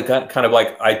try to kind of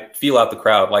like, I feel out the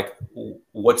crowd. Like,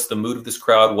 what's the mood of this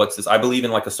crowd? What's this? I believe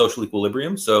in like a social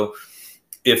equilibrium. So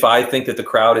if I think that the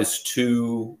crowd is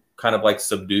too kind of like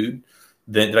subdued,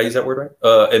 then did I use that word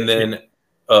right? And then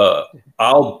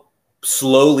I'll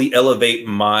slowly elevate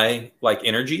my like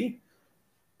energy.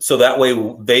 So that way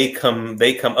they come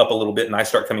up a little bit and I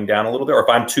start coming down a little bit. Or if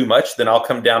I'm too much, then I'll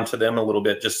come down to them a little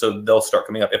bit just so they'll start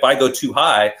coming up. If I go too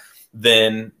high,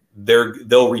 then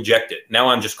they'll reject it. Now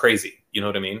I'm just crazy. You know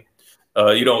what I mean?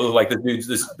 You don't look like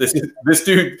this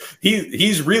dude.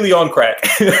 He's really on crack.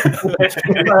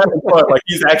 Like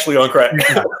he's actually on crack.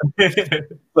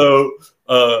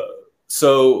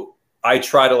 So I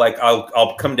try to like,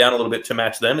 I'll come down a little bit to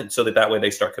match them. And so that way they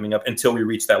start coming up until we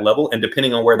reach that level. And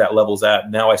depending on where that level's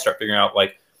at, now I start figuring out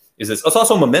like, it's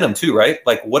also momentum too, right?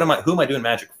 Like who am I doing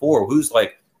magic for? Who's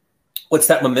like, what's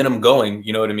that momentum going?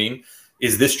 You know what I mean?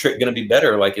 Is this trick going to be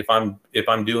better? Like if I'm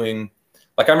doing,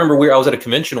 like, I remember I was at a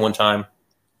convention one time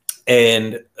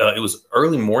and it was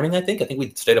early morning. I think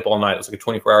we stayed up all night. It was like a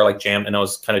 24-hour like jam. And it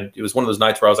was one of those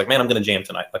nights where I was like, man, I'm going to jam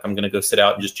tonight. Like I'm going to go sit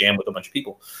out and just jam with a bunch of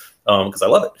people. Cause I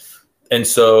love it. And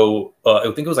so I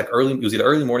think it was either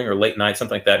early morning or late night,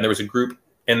 something like that. And there was a group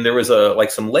and there was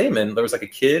some laymen, there was like a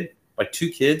kid, like 2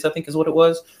 kids, I think is what it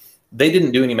was. They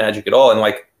didn't do any magic at all. And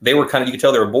like, they were you could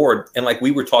tell they were bored. And like,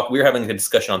 we were having a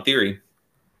discussion on theory.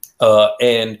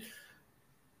 And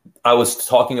I was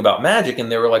talking about magic and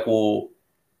they were like, well,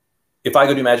 if I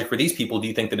go do magic for these people, do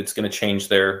you think that it's going to change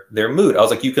their mood? I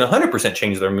was like, you can 100%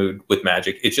 change their mood with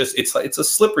magic. It's just, it's a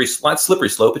slippery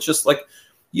slope. It's just like,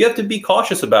 you have to be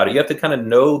cautious about it. You have to kind of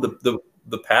know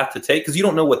the path to take because you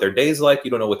don't know what their day's like.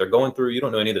 You don't know what they're going through. You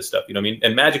don't know any of this stuff. You know what I mean?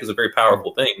 And magic is a very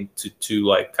powerful thing to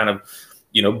like kind of,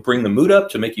 bring the mood up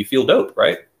to make you feel dope.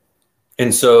 Right.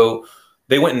 And so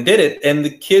they went and did it, and the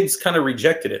kids kind of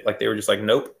rejected it. Like they were just like,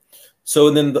 nope.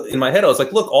 So then in my head, I was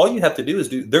like, look, all you have to do is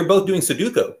they're both doing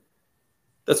Sudoku.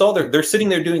 That's all they're sitting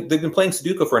there doing. They've been playing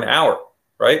Sudoku for an hour,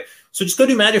 right? So just go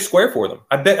do Magic Square for them.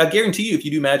 I guarantee you, if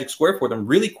you do Magic Square for them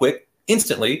really quick,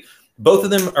 instantly, both of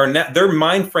them are their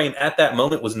mind frame at that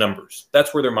moment was numbers.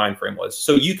 That's where their mind frame was.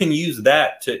 So you can use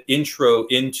that to intro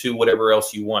into whatever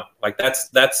else you want. Like that's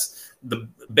the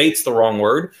bait's the wrong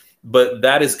word, but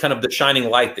that is kind of the shining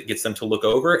light that gets them to look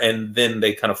over, and then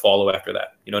they kind of follow after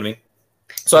that. You know what I mean?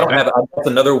 So I don't have that's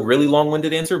another really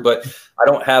long-winded answer, but I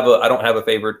don't have a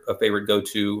favorite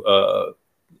go-to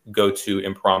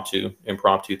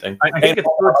impromptu thing. I think it's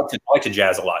I like to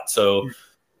jazz a lot, so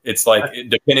it's like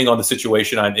depending on the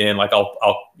situation I'm in. Like I'll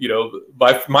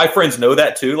my friends know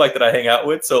that too, like that I hang out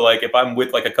with. So like if I'm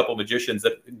with like a couple of magicians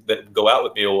that go out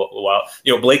with me a while,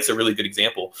 Blake's a really good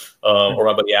example, or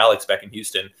my buddy Alex back in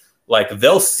Houston. Like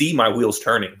they'll see my wheels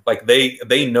turning. Like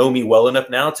they know me well enough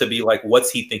now to be like,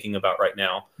 what's he thinking about right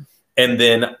now? And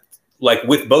then like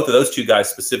with both of those two guys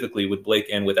specifically, with Blake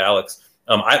and with Alex,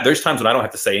 there's times when I don't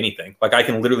have to say anything. Like I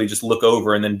can literally just look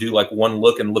over and then do like one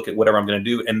look and look at whatever I'm going to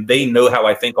do. And they know how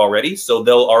I think already. So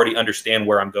they'll already understand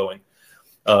where I'm going.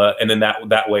 And then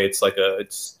that way it's like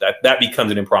that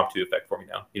becomes an impromptu effect for me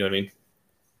now. You know what I mean?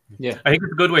 Yeah. I think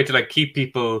it's a good way to like keep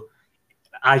people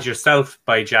as yourself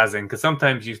by jazzing. Cause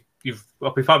sometimes we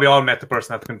probably all met the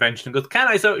person at the convention and goes, can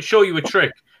I show you a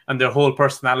trick? And their whole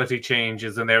personality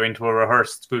changes and they're into a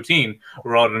rehearsed routine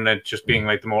rather than it just being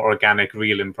like the more organic,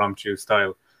 real impromptu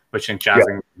style, which I think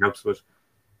jazzing helps with.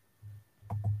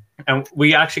 And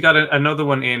we actually got another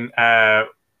one in. I'll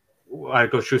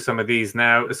go through some of these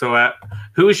now. So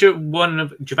who is do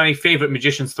you have any favorite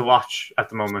magicians to watch at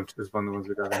the moment? Is one of the ones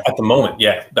we got in. At the moment,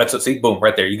 yeah. That's see, boom,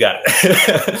 right there. You got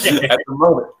it. At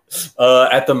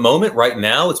the moment, right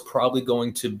now, it's probably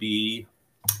going to be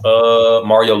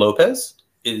Mario Lopez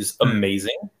is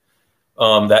amazing.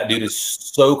 That dude is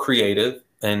so creative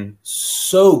and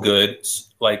so good.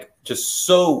 Like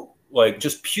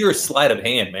just pure sleight of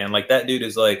hand, man. Like that dude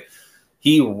is like,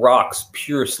 he rocks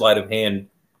pure sleight of hand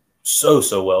so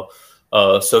well.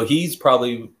 So he's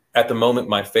probably at the moment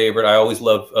my favorite. I always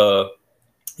love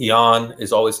Jan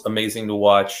is always amazing to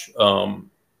watch. I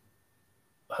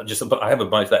have a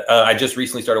bunch that I just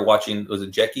recently started watching. Was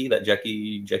it Jackie Yu?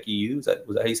 Was that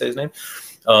how you say his name?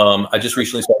 I just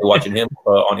recently started watching him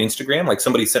on Instagram. Like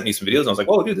somebody sent me some videos and I was like,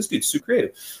 oh dude, this dude's super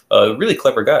creative. Really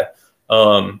clever guy.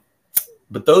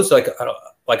 But those I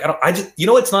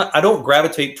don't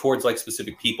gravitate towards like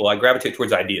specific people. I gravitate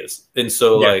towards ideas. And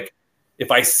so like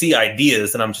if I see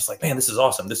ideas and I'm just like, man, this is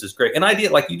awesome. This is great. An idea,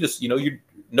 like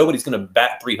nobody's going to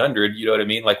bat 300, you know what I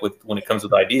mean? Like when it comes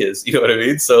with ideas, you know what I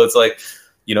mean? So it's like,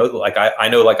 like I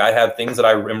know, like I have things that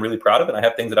I am really proud of, and I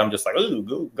have things that I'm just like, oh,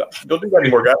 don't do that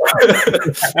anymore, guys.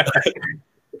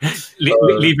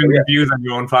 Leaving reviews on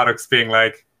your own products being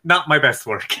like, not my best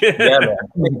work. Yeah,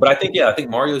 man. But I think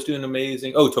Mario's doing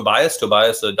amazing. Oh, Tobias, is it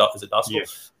Doskal? Yeah.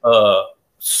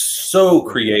 So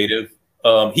creative.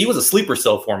 He was a sleeper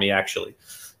cell for me actually,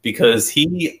 because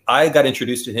I got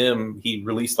introduced to him. He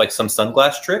released like some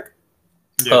sunglass trick,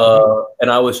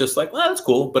 and I was just like, well, that's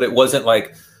cool, but it wasn't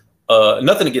like.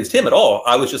 Nothing against him at all.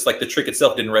 I was just like, the trick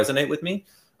itself didn't resonate with me.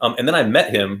 And then I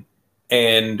met him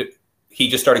and he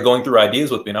just started going through ideas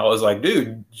with me. And I was like,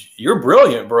 dude, you're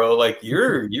brilliant, bro. Like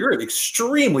you're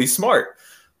extremely smart,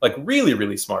 like really,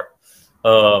 really smart.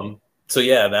 So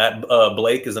yeah, that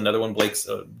Blake is another one. Blake's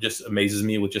just amazes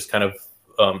me with just kind of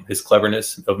his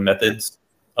cleverness of methods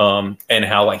and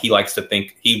how like he likes to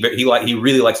think. He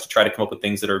really likes to try to come up with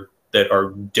things that are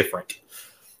different.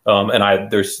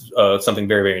 And there's something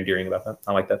very, very endearing about that.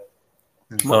 I like that.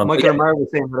 Michael Amar was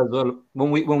saying that as well.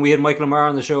 When we had Michael Amar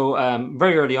on the show,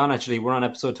 very early on, actually, we're on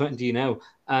episode 20 now,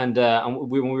 and when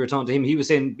we were talking to him, he was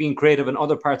saying being creative in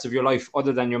other parts of your life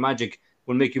other than your magic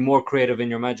will make you more creative in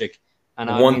your magic. And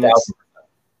 1,000%.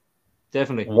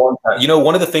 Definitely.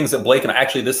 One of the things that Blake and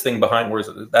actually that thing behind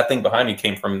me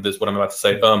came from this, what I'm about to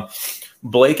say.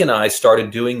 Blake and I started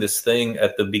doing this thing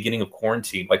at the beginning of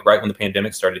quarantine, like right when the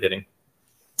pandemic started hitting.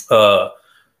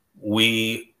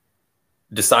 We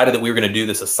decided that we were going to do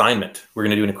this assignment. We're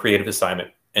going to do a creative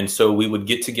assignment. And so we would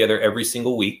get together every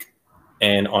single week.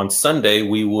 And on Sunday,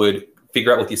 we would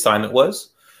figure out what the assignment was.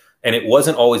 And it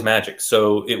wasn't always magic.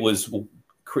 So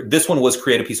this one was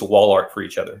create a piece of wall art for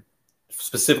each other,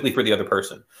 specifically for the other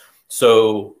person.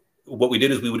 So what we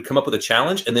did is we would come up with a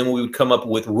challenge, and then we would come up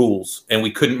with rules, and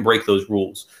we couldn't break those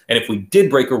rules. And if we did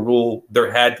break a rule,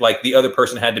 the other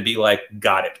person had to be like,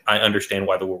 got it. I understand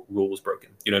why the rule was broken.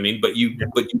 You know what I mean? But you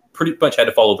pretty much had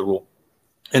to follow the rule.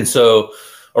 And so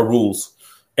rules.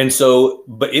 And so,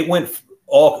 but it went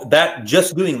all that,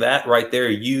 just doing that right there,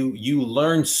 you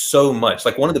learn so much.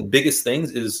 Like one of the biggest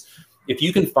things is if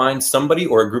you can find somebody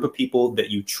or a group of people that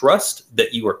you trust,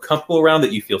 that you are comfortable around,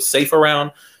 that you feel safe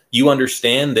around, you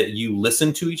understand that you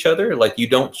listen to each other. Like you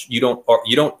don't,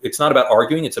 it's not about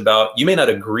arguing. It's about, you may not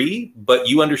agree, but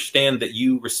you understand that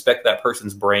you respect that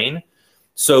person's brain.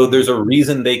 So there's a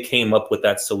reason they came up with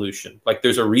that solution. Like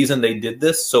there's a reason they did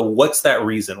this. So what's that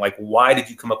reason? Like, why did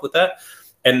you come up with that?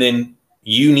 And then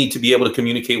you need to be able to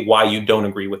communicate why you don't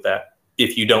agree with that.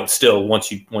 If you don't still,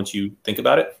 once you think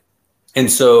about it.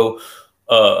 And so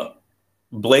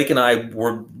Blake and I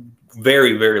were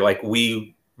very, very, like,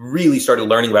 we really started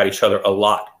learning about each other a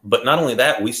lot. But not only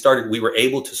that, we were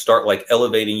able to start like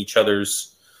elevating each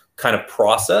other's kind of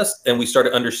process, and we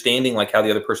started understanding like how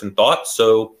the other person thought.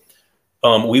 So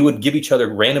we would give each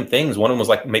other random things. One of them was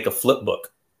like make a flip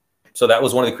book. So that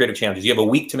was one of the creative challenges. You have a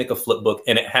week to make a flip book,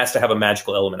 and it has to have a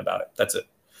magical element about it. That's it.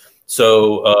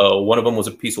 So one of them was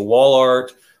a piece of wall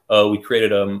art. We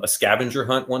created a scavenger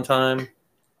hunt one time.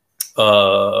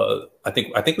 I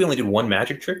think we only did one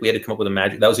magic trick. We had to come up with a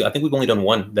magic. I think we've only done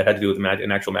one that had to do with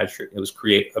an actual magic trick. It was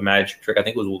create a magic trick. I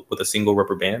think it was with a single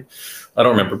rubber band. I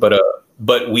don't remember,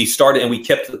 but we started and we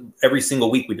kept every single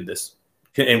week we did this,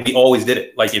 and we always did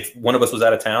it. Like if one of us was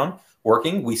out of town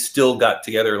working, we still got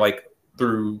together like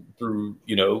through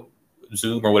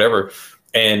Zoom or whatever,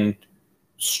 and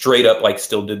straight up like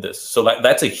still did this. So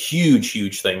that's a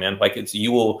huge thing, man. Like if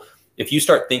you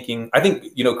start thinking, I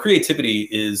think creativity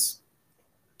is.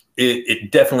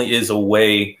 It definitely is a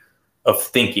way of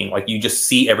thinking. Like you just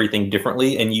see everything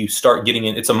differently, and you start getting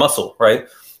in. It's a muscle, right?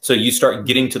 So you start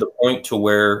getting to the point to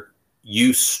where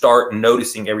you start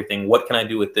noticing everything. What can I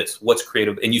do with this? What's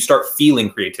creative? And you start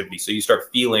feeling creativity. So you start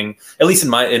feeling, at least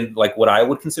in like what I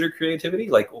would consider creativity.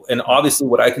 Like, and obviously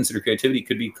what I consider creativity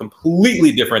could be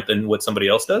completely different than what somebody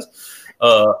else does.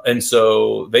 And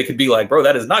so they could be like, bro,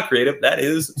 that is not creative. That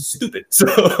is stupid.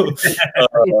 So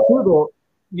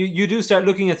you do start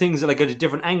looking at things like at a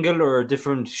different angle or a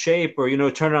different shape, or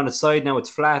turn it on its side, now it's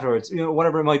flat, or it's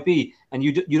whatever it might be, and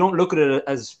you don't look at it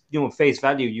as face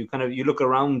value. You look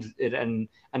around it and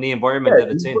the environment that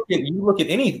it's in.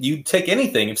 You take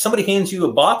anything. If somebody hands you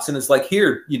a box and it's like,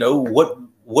 here,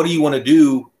 what do you want to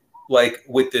do like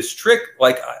with this trick?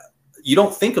 Like you don't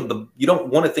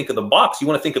want to think of the box. You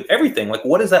want to think of everything. Like,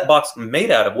 what is that box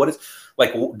made out of? What is,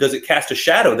 like, does it cast a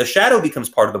shadow? The shadow becomes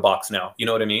part of the box now. You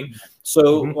know what I mean?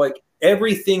 So like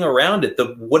everything around it,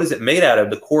 what is it made out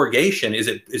of? The corrugation, is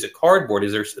it cardboard?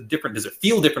 Is there does it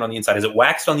feel different on the inside? Is it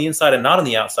waxed on the inside and not on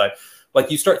the outside?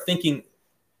 Like you start thinking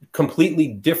completely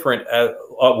different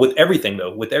with everything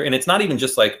though, and it's not even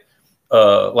just like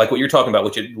what you're talking about,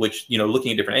 which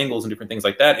looking at different angles and different things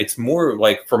like that. It's more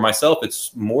like, for myself,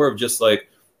 it's more of just like,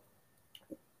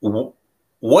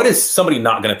 what is somebody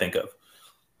not going to think of?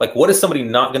 Like, what is somebody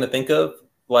not going to think of?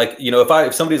 Like,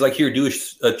 if somebody's like, here, do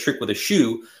a trick with a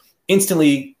shoe,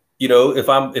 instantly, if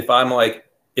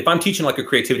I'm teaching like a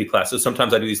creativity class, so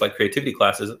sometimes I do these like creativity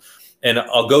classes, and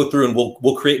I'll go through and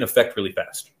we'll create an effect really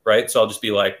fast, right? So I'll just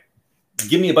be like,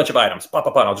 give me a bunch of items, pop,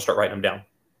 pop, pop, and I'll just start writing them down.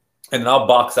 And then I'll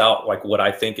box out like what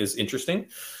I think is interesting.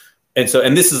 And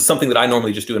this is something that I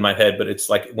normally just do in my head, but it's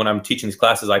like when I'm teaching these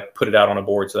classes, I put it out on a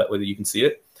board so that way that you can see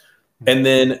it. And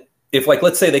then if like,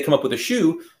 let's say they come up with a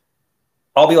shoe,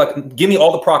 I'll be like, give me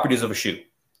all the properties of a shoe.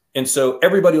 And so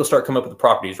everybody will start coming up with the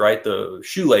properties, right? The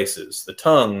shoelaces, the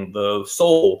tongue, the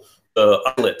sole,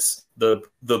 the eyelets, the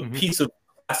piece of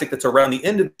plastic that's around the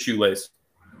end of the shoelace,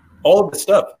 all of this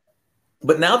stuff.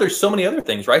 But now there's so many other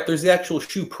things, right? There's the actual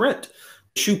shoe print.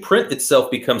 Shoe print itself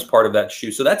becomes part of that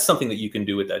shoe. So that's something that you can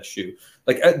do with that shoe.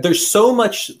 Like there's so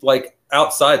much like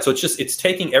outside. So it's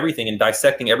taking everything and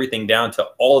dissecting everything down to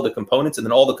all of the components, and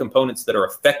then all the components that are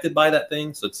affected by that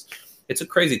thing. So it's a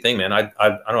crazy thing, man. I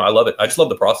don't know. I love it. I just love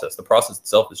the process. The process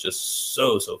itself is just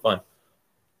so fun.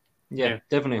 Yeah,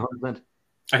 definitely. 100%.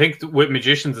 I think with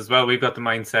magicians as well, we've got the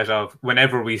mindset of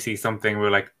whenever we see something, we're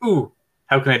like, ooh,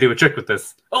 how can I do a trick with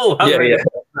this? Oh, how can I do it?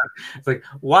 It's like,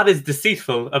 what is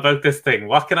deceitful about this thing?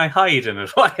 What can I hide in it?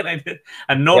 What can I do?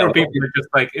 And normal people are just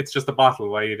like, it's just a bottle.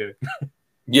 Why are you doing it?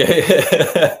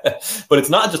 Yeah. But it's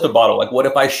not just a bottle. Like, what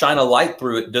if I shine a light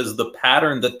through it? Does the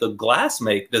pattern that the glass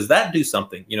make, does that do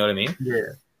something? You know what I mean? Yeah.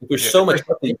 There's so much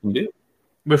stuff that you can do.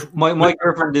 My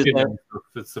girlfriend is...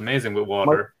 it's amazing with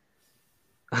water.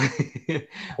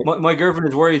 My girlfriend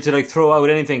is worried to like throw out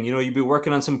anything. You'd be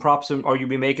working on some props or you'd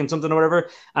be making something or whatever,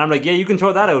 and I'm like, yeah, you can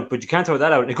throw that out, but you can't throw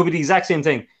that out. It could be the exact same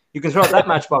thing. You can throw out that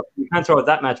matchbox, you can't throw out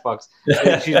that matchbox.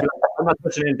 She's like, I'm not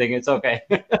touching anything, it's okay.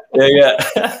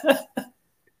 Yeah.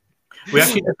 We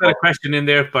actually just got a question in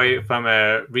there from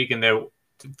Regan there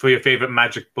for your favorite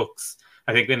magic books.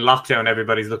 I think in lockdown,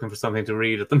 everybody's looking for something to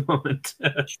read at the moment.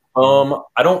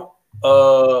 I don't.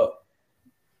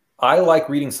 I like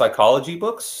reading psychology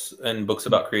books and books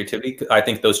about creativity. I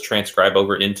think those transcribe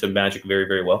over into magic very,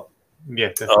 very well.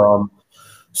 Yeah, definitely.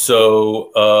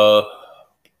 So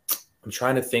I'm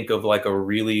trying to think of like a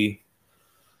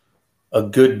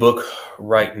good book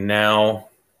right now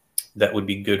that would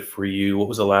be good for you. What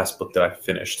was the last book that I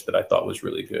finished that I thought was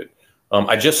really good?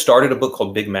 I just started a book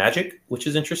called Big Magic, which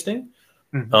is interesting.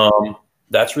 Mm-hmm.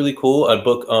 That's really cool. A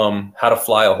book, How to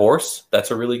Fly a Horse.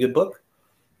 That's a really good book.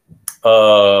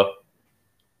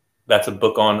 That's a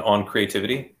book on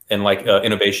creativity and like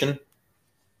innovation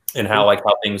and how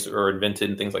things are invented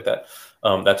and things like that.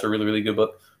 That's a really, really good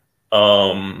book.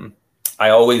 I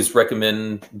always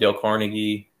recommend Dale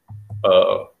Carnegie,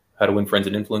 How to Win Friends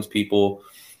and Influence People.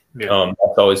 Yeah.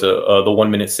 That's always the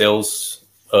 1 Minute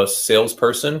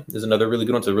Salesperson is another really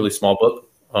good one. It's a really small book.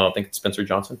 I think it's Spencer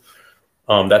Johnson.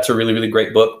 That's a really, really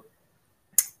great book.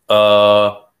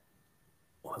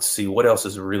 Let's see, what else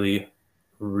is really,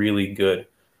 really good?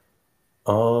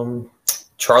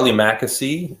 Charlie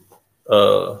Mackesy,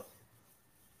 the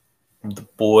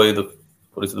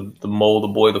mole, the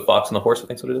boy, the fox, and the horse, I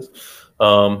think is what it is.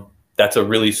 That's a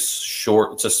really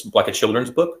short, it's just like a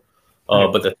children's book,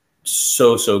 but that's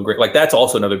so great. Like that's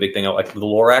also another big thing. I like the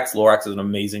Lorax. Lorax is an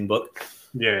amazing book.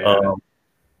 Yeah.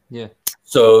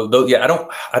 So though, yeah,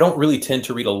 I don't really tend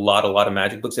to read a lot of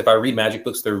magic books. If I read magic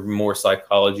books, they're more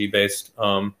psychology based.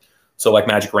 So like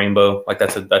Magic Rainbow, like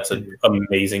that's an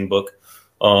amazing book.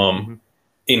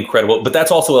 Incredible. But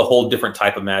that's also a whole different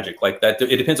type of magic. Like that,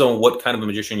 it depends on what kind of a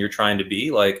magician you're trying to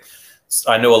be. Like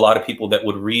I know a lot of people that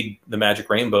would read the Magic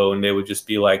Rainbow and they would just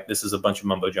be like, this is a bunch of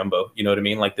mumbo jumbo. You know what I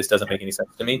mean? Like this doesn't make any sense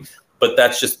to me. But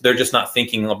they're just not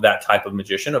thinking of that type of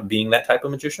magician, of being that type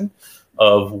of magician,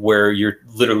 of where you're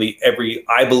literally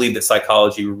I believe that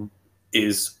psychology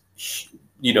is,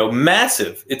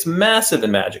 massive. It's massive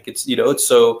in magic. It's, it's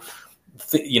so,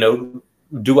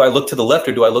 do I look to the left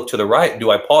or do I look to the right?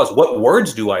 Do I pause? What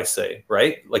words do I say?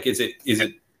 Right? Like, is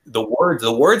it the words?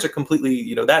 The words are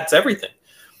completely, that's everything.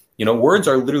 Words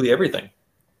are literally everything.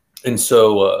 And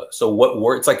so what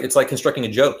words? It's like constructing a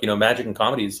joke. Magic and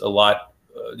comedy is a lot.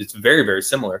 It's very, very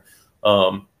similar.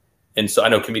 And so I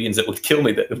know comedians that would kill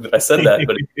me that I said that,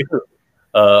 but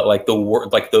like the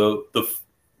word, like the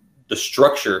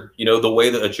structure, the way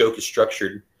that a joke is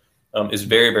structured, is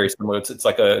very, very similar. It's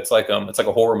like a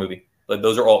horror movie. Like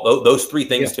those three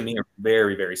things to me are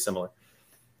very, very similar.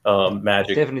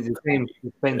 Magic, definitely the same,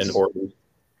 and horror movies.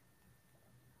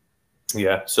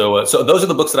 Yeah, so those are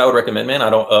the books that I would recommend, man. I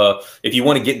don't. If you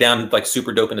want to get down like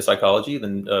super dope into psychology,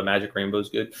 then Magic Rainbow is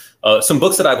good. Some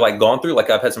books that I've like gone through, like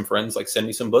I've had some friends like send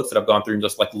me some books that I've gone through and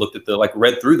just like looked at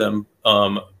read through them,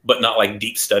 but not like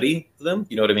deep study them.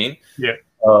 You know what I mean? Yeah.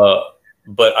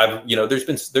 But I've there's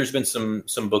been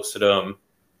some books that I've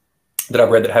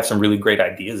read that have some really great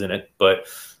ideas in it. But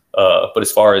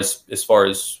as far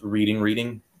as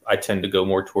reading, I tend to go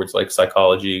more towards like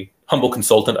psychology. Humble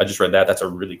Consultant, I just read that. That's a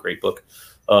really great book.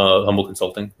 Humble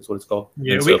Consulting is what it's called.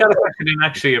 Yeah, we got a question in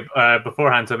actually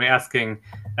beforehand. So I'm asking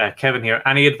Kevin here,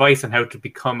 any advice on how to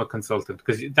become a consultant?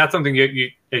 Because that's something you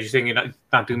as you're saying, you're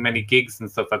not doing many gigs and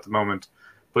stuff at the moment,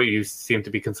 but you seem to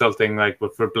be consulting like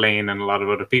for Blaine and a lot of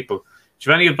other people. Do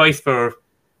you have any advice for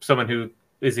someone who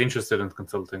is interested in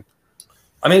consulting?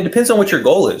 I mean, it depends on what your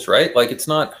goal is, right? Like it's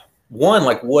not one,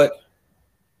 like what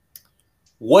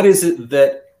is it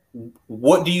that,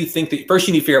 what do you think that first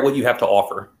you need to figure out what you have to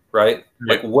offer, right?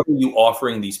 Yeah. Like, what are you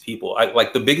offering these people?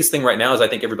 Like the biggest thing right now is I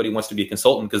think everybody wants to be a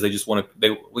consultant because they just want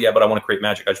to, but I want to create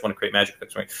magic. I just want to create magic.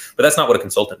 That's right. But that's not what a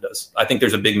consultant does. I think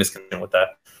there's a big misconception with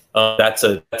that. That's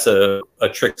a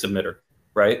trick submitter,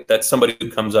 right? That's somebody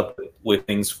who comes up with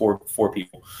things for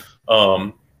people.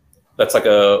 That's like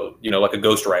a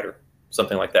ghostwriter,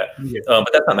 something like that. Yeah.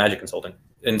 But that's not magic consulting.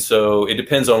 And so it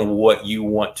depends on what you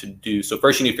want to do. So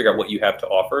first you need to figure out what you have to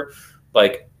offer.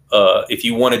 Like if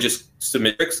you want to just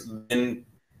submit tricks, then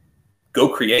go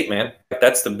create, man.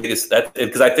 That's the biggest,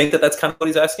 because I think that's kind of what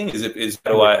he's asking is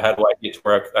how do I get to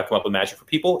where I come up with magic for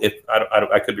people? If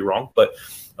I could be wrong, but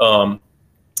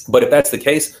if that's the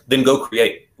case, then go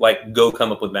create, like go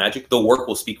come up with magic. The work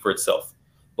will speak for itself.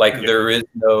 Like there is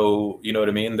no, you know what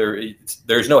I mean?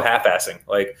 There's no half-assing.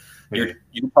 Like, you're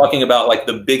talking about like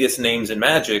the biggest names in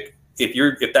magic.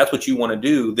 If that's what you want to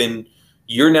do, then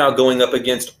you're now going up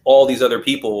against all these other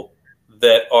people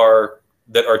that are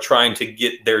trying to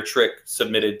get their trick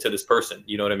submitted to this person.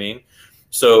 You know what I mean?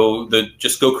 So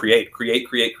just go create.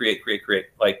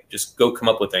 Like just go come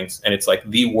up with things. And it's like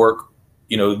the work.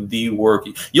 You'll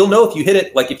know if you hit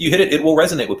it. Like if you hit it, it will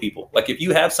resonate with people. Like if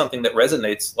you have something that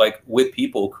resonates like with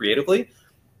people creatively,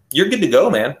 you're good to go,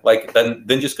 man. Like then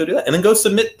just go do that, and then go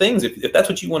submit things if that's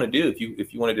what you want to do.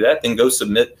 If you want to do that, then go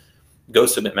submit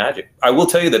magic. I will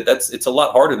tell you that it's a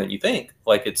lot harder than you think.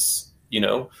 Like it's,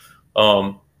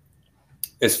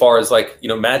 as far as like,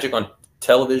 magic on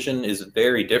television is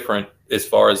very different as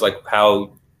far as like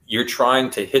how you're trying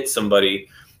to hit somebody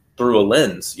through a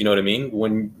lens. You know what I mean?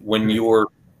 When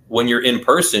you're in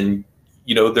person,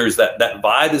 there's that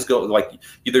vibe is going, like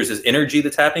there's this energy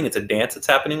that's happening. It's a dance that's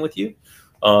happening with you.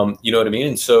 You know what I mean?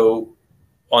 And so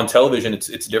on television,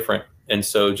 it's different. And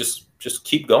so just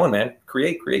keep going, man.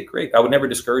 Create. I would never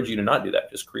discourage you to not do that.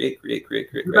 Just create.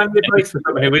 Advice for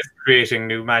someone who is creating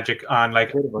new magic on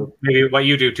like maybe what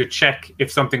you do to check if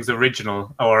something's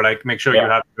original, or like make sure you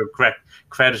have the correct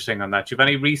crediting on that. Do you have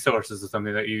any resources or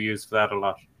something that you use for that a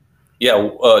lot? Yeah.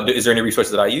 Is there any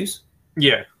resources that I use?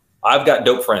 Yeah. I've got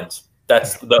dope friends.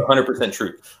 That's the 100%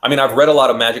 truth. I mean, I've read a lot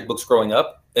of magic books growing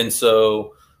up. And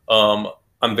so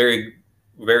I'm very,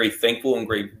 very thankful and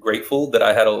grateful that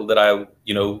I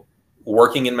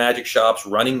working in magic shops,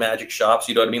 running magic shops,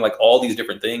 you know what I mean? Like all these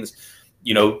different things,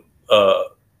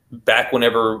 back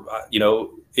whenever,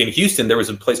 in Houston, there was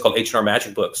a place called H&R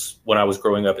Magic Books when I was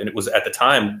growing up. And it was at the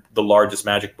time, the largest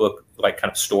magic book, like kind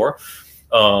of store.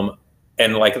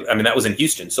 And like, I mean, that was in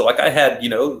Houston. So like I had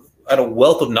a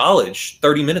wealth of knowledge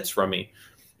 30 minutes from me.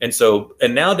 And so,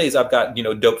 and nowadays I've got,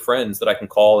 dope friends that I can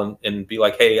call and be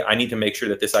like, hey, I need to make sure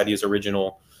that this idea is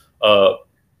original.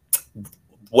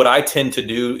 What I tend to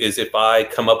do is if I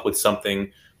come up with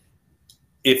something,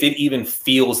 if it even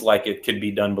feels like it could be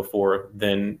done before,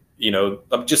 then,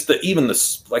 just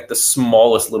the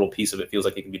smallest little piece of it feels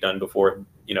like it can be done before,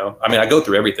 I mean, I go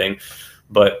through everything,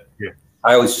 but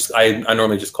I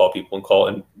normally just call people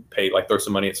and pay, like throw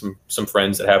some money at some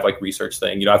friends that have like research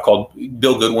thing. I've called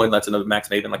Bill Goodwin, that's another Max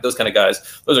Maven, like those kind of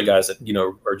guys. Those are guys that,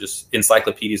 are just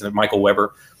encyclopedias, and Michael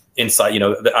Weber inside,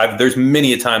 there's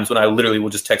many a times when I literally will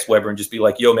just text Weber and just be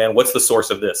like, yo man, what's the source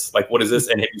of this? Like, what is this?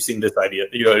 And have you seen this idea?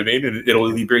 You know what I mean? And it'll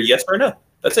either be yes or no.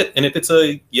 That's it. And if it's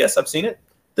a yes, I've seen it,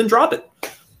 then drop it.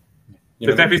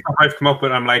 There's definitely stuff I've come up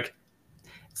with. I'm like,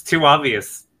 it's too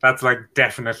obvious. That's like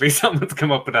definitely someone's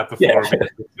come up with that before.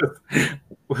 Yeah.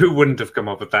 Who wouldn't have come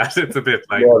up with that? It's a bit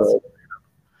like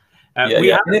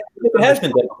if it has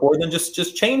been done before, then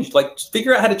just change. Like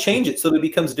figure out how to change it so that it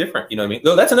becomes different. You know what I mean?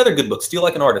 No, that's another good book. Steal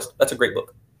Like an Artist. That's a great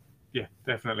book. Yeah,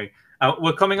 definitely.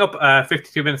 We're coming up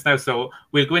 52 minutes now, so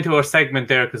we'll go into our segment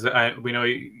there because we know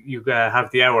you have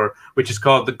the hour, which is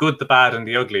called The Good, the Bad, and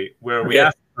the Ugly, where we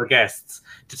ask our guests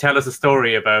to tell us a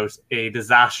story about a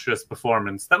disastrous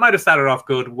performance that might have started off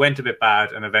good, went a bit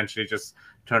bad, and eventually just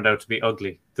turned out to be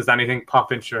ugly. Does anything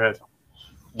pop into your head?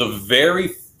 The very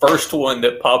first one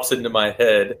that pops into my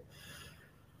head,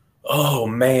 oh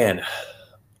man.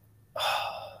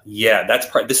 Yeah,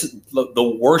 this is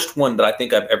the worst one that I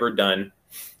think I've ever done.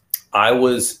 I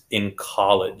was in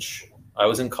college.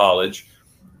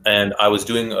 And I was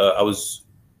doing, I was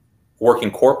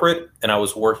working corporate, and I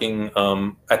was working,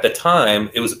 at the time,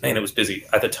 it was busy.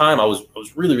 At the time I was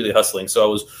really, really hustling.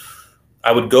 So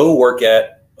I would go work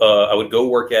at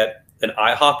an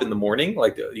IHOP in the morning.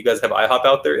 Like you guys have IHOP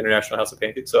out there, International House of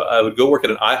Pancakes. So I would go work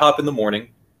at an IHOP in the morning.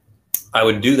 I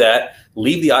would do that,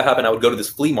 leave the IHOP, and I would go to this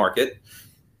flea market.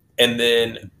 And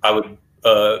then I would,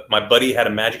 my buddy had a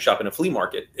magic shop in a flea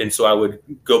market. And so I would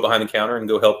go behind the counter and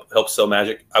go help sell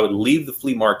magic. I would leave the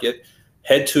flea market,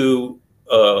 head to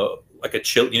like a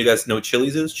Chili's. You guys know what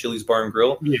Chili's is? Chili's Bar and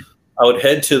Grill. Yeah. I would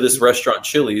head to this restaurant,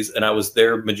 Chili's, and I was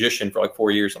their magician for like 4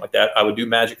 years, something like that. I would do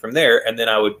magic from there. And then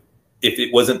if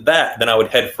it wasn't that, then I would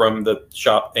head from the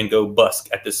shop and go busk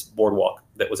at this boardwalk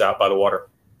that was out by the water.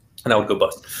 And I would go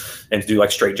bust and do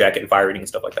like straight jacket and fire eating and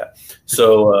stuff like that.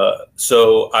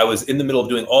 So I was in the middle of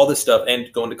doing all this stuff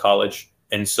and going to college,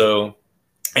 and still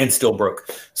broke.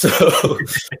 So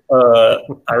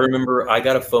I remember I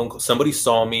got a phone call. Somebody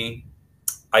saw me.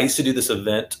 I used to do this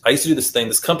event. I used to do this thing.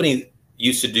 This company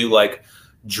used to do like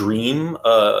dream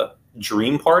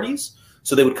parties.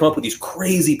 So they would come up with these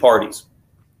crazy parties,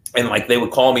 and like they would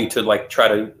call me to like try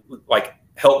to like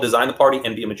help design the party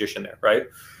and be a magician there, right?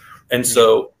 And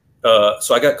so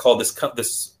I got called.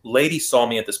 This lady saw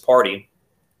me at this party,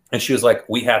 and she was like,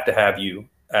 "We have to have you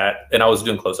at." And I was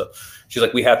doing close up. She's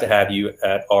like, "We have to have you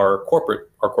at our corporate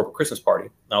Christmas party."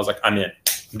 And I was like, "I'm in,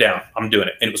 I'm down, I'm doing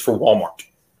it." And it was for Walmart,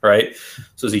 right?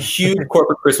 So it was a huge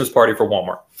corporate Christmas party for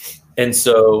Walmart. And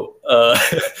so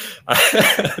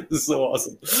this is so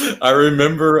awesome. I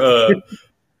remember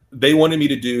they wanted me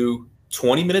to do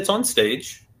 20 minutes on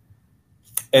stage,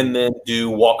 and then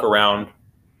do walk around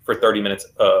for 30 minutes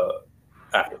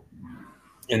after.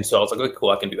 And so I was like, okay, cool,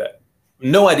 I can do that.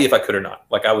 No idea if I could or not.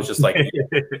 Like I was just like,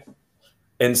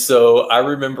 And so I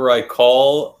remember I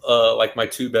call like my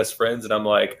two best friends, and I'm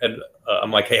like,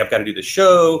 hey, I've got to do the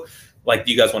show. Like,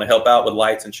 do you guys want to help out with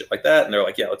lights and shit like that? And they're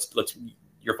like, yeah, let's,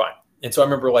 you're fine. And so I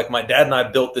remember like my dad and I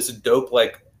built this dope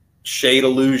like shade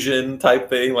illusion type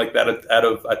thing like that out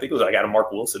of I think it was like out of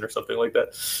Mark Wilson or something like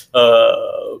that.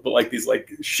 But like these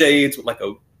like shades with like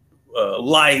a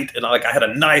light, and I had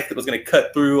a knife that was going to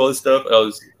cut through all this stuff. I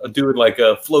was doing like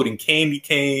a floating candy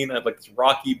cane. I had like this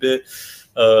rocky bit.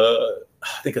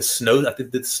 I think I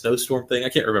did the snowstorm thing. I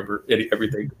can't remember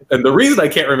everything. And the reason I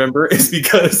can't remember is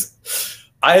because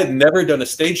I had never done a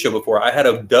stage show before. I had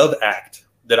a dub act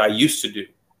that I used to do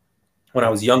when I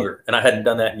was younger, and I hadn't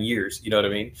done that in years. You know what I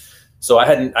mean? So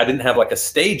I didn't have like a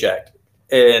stage act.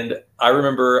 And I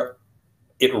remember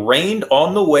it rained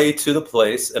on the way to the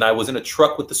place, and I was in a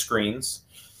truck with the screens.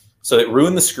 So it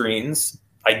ruined the screens.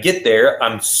 I get there.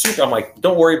 I'm like,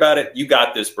 don't worry about it. You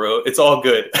got this, bro. It's all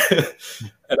good.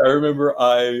 And I remember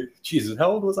Jesus,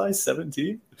 how old was I?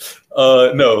 17?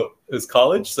 No, it was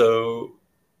college. So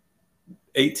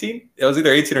 18? It was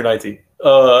either 18 or 19.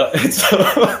 And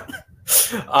so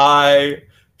I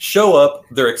show up.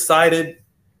 They're excited.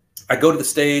 I go to the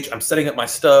stage. I'm setting up my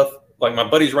stuff. Like my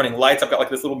buddy's running lights. I've got like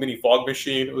this little mini fog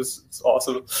machine. It's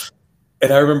awesome.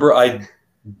 And I remember I'm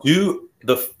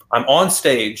on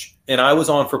stage, and I was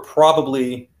on for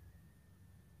probably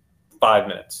 5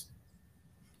 minutes.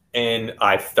 And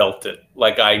I felt it.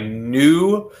 Like I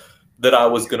knew that I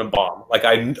was going to bomb. Like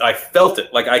I felt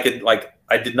it. Like I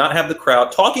did not have the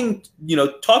crowd talking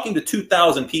to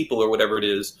 2,000 people or whatever it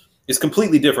is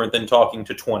completely different than talking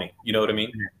to 20. You know what I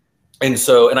mean? And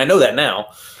I know that now.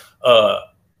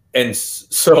 And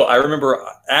so I remember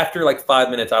after like 5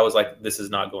 minutes, I was like, this is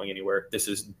not going anywhere. This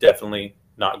is definitely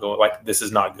not going, like, this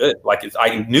is not good. Like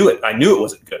I knew it. I knew it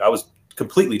wasn't good. I was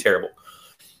completely terrible.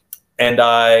 And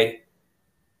I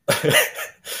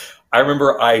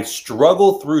remember I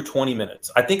struggled through 20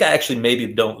 minutes. I think I actually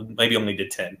maybe only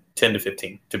did 10 to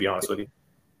 15, to be honest with you.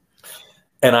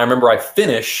 And I remember I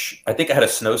think I had a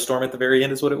snowstorm at the very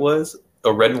end is what it was.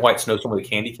 A red and white snowstorm with a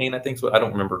candy cane, I think. So I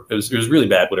don't remember. It was really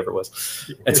bad, whatever it was.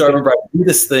 And so I remember I do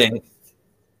this thing,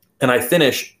 and I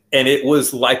finish, and it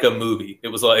was like a movie. It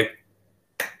was like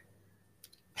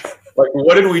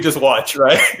what did we just watch,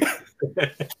 right?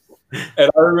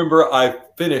 And I remember I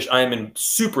finished. I am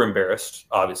super embarrassed,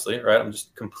 obviously, right? I'm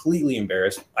just completely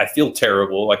embarrassed. I feel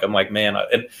terrible. Like I'm like, man,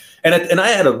 and I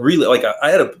had a really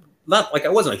not like I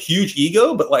wasn't a huge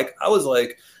ego, but like I was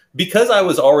like, because I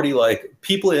was already like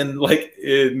people in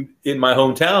my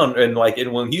hometown and like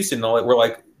in Houston and all that were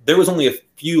like, there was only a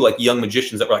few like young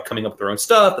magicians that were like coming up with their own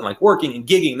stuff and like working and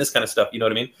gigging and this kind of stuff. You know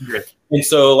what I mean? Yeah. And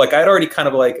so like I'd already kind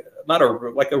of like not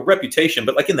a reputation,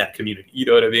 but like in that community, you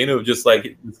know what I mean? It was just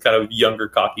like this kind of younger,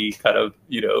 cocky kind of,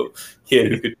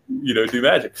 kid who could, do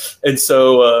magic. And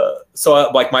so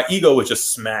like my ego was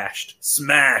just smashed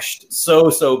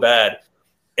so bad.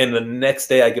 And the next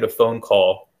day I get a phone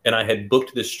call, and I had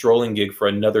booked this strolling gig for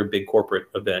another big corporate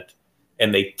event,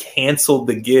 and they canceled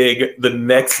the gig the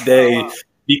next day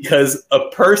because a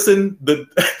person, the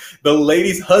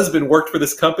lady's husband worked for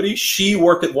this company. She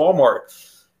worked at Walmart.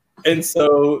 And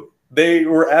so they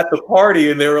were at the party,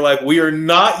 and they were like, we are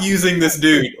not using this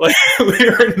dude. Like, we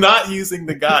are not using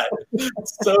the guy.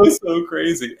 So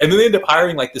crazy. And then they ended up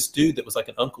hiring like this dude that was like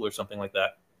an uncle or something like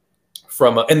that.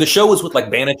 And the show was with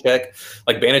like Banachek.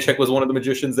 Like Banachek was one of the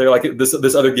magicians there. Like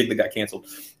this other gig that got canceled.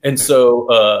 And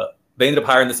so they ended up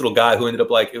hiring this little guy who ended up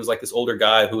like, it was like this older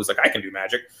guy who was like, I can do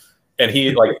magic. And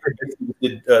he like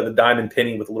did the diamond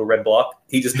penny with a little red block.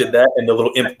 He just did that, and the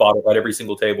little imp bottle at every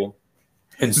single table.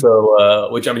 And so,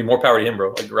 which I mean, more power to him,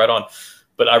 bro. Like right on.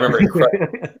 But I remember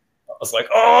I was like,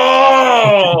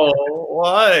 oh,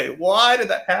 why did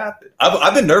that happen?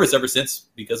 I've been nervous ever since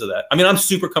because of that. I mean, I'm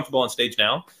super comfortable on stage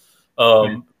now.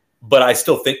 But I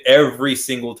still think every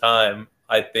single time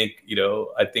I think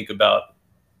about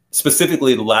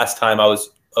specifically the last time I was,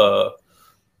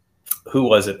 who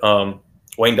was it?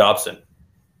 Wayne Dobson,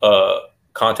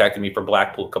 contacted me for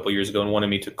Blackpool a couple of years ago and wanted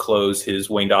me to close his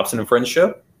Wayne Dobson and Friends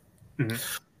show. Mm-hmm.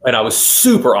 And I was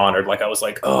super honored. Like I was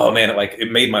like, oh man,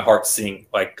 it made my heart sing,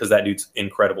 like, cause that dude's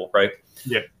incredible. Right.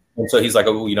 Yeah. And so he's like,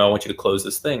 oh, I want you to close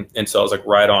this thing. And so I was like,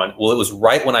 right on. Well, it was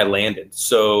right when I landed.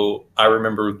 So I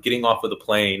remember getting off of the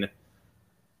plane,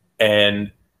 and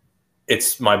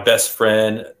it's my best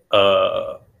friend.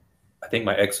 I think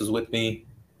my ex was with me.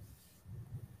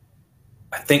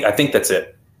 I think that's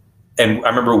it. And I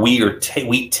remember we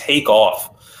take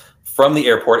off from the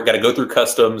airport. Got to go through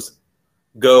customs.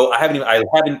 I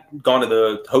haven't gone to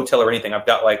the hotel or anything. I've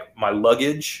got like my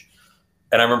luggage,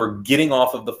 and I remember getting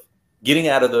out of the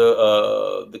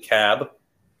cab,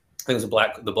 think it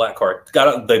was the black car.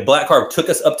 The black car took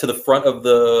us up to the front of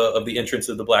the entrance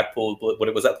of the Blackpool.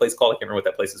 What was that place called? I can't remember what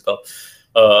that place is called.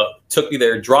 Took me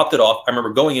there, dropped it off. I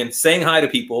remember going in, saying hi to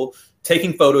people,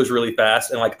 taking photos really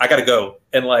fast, and like I gotta go.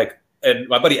 And like, and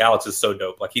my buddy Alex is so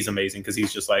dope. Like he's amazing because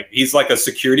he's just like he's like a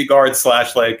security guard /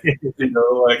 like like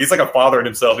he's like a father in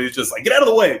himself. He's just like, get out of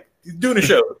the way. He's doing a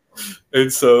show.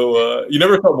 And so you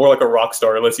never felt more like a rock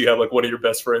star unless you have like one of your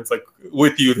best friends like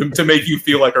with you to make you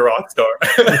feel like a rock star.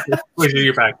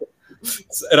 Your back.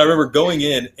 And I remember going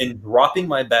in and dropping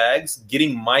my bags,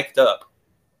 getting mic'd up,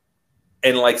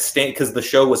 and like staying because the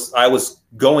show I was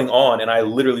going on, and I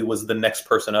literally was the next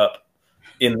person up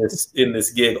in this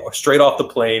gig straight off the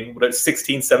plane with a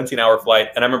 16-17 hour flight.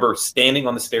 And I remember standing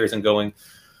on the stairs and going,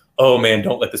 oh man,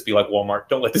 don't let this be like Walmart.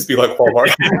 Don't let this be like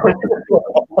Walmart.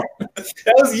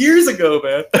 That was years ago,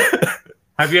 man.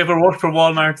 Have you ever worked for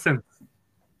Walmart since?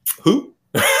 Who?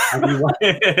 If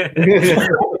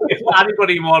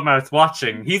anybody in Walmart's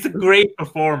watching, he's a great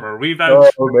performer.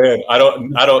 Oh man, I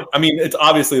don't. I mean, it's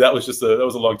obviously that was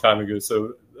a long time ago.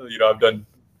 So I've done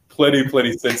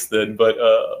plenty since then. But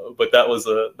that was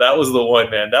the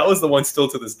one, man. That was the one still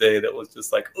to this day that was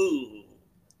just like, ooh,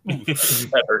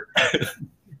 that hurt.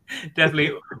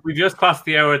 Definitely. We just crossed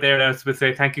the hour there. I would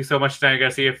say thank you so much, Daniel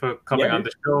Garcia, for coming on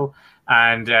the show.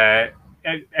 And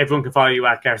everyone can follow you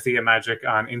at Garcia Magic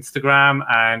on Instagram.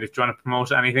 And if you want to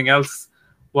promote anything else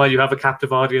while you have a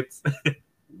captive audience.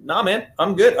 Nah, man,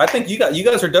 I'm good. I think you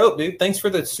guys are dope, dude. Thanks for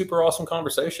the super awesome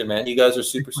conversation, man. You guys are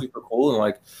super cool and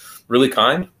like really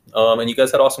kind. And you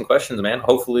guys had awesome questions, man.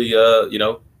 Hopefully,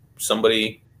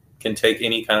 somebody can take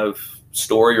any kind of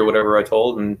story or whatever I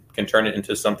told and can turn it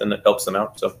into something that helps them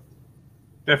out. So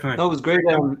definitely. No, it was great.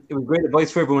 It was great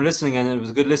advice for everyone listening, and it was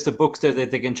a good list of books there that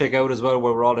they can check out as well,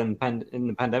 where we're all in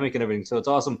the pandemic and everything. So it's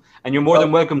awesome. And you're more than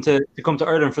welcome to come to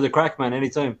Ireland for the crack, man,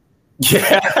 anytime.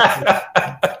 Yeah.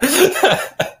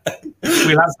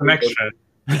 We'll have some extra.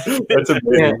 That's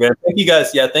amazing, man. Thank you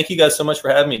guys. Yeah, thank you guys so much for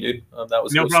having me, dude. That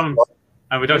was no problem.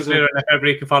 And we don't later.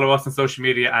 Everybody can follow us on social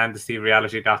media and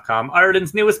DeceivReality.com,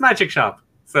 Ireland's newest magic shop.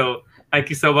 So thank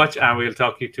you so much, and we'll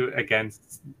talk to you again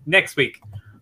next week.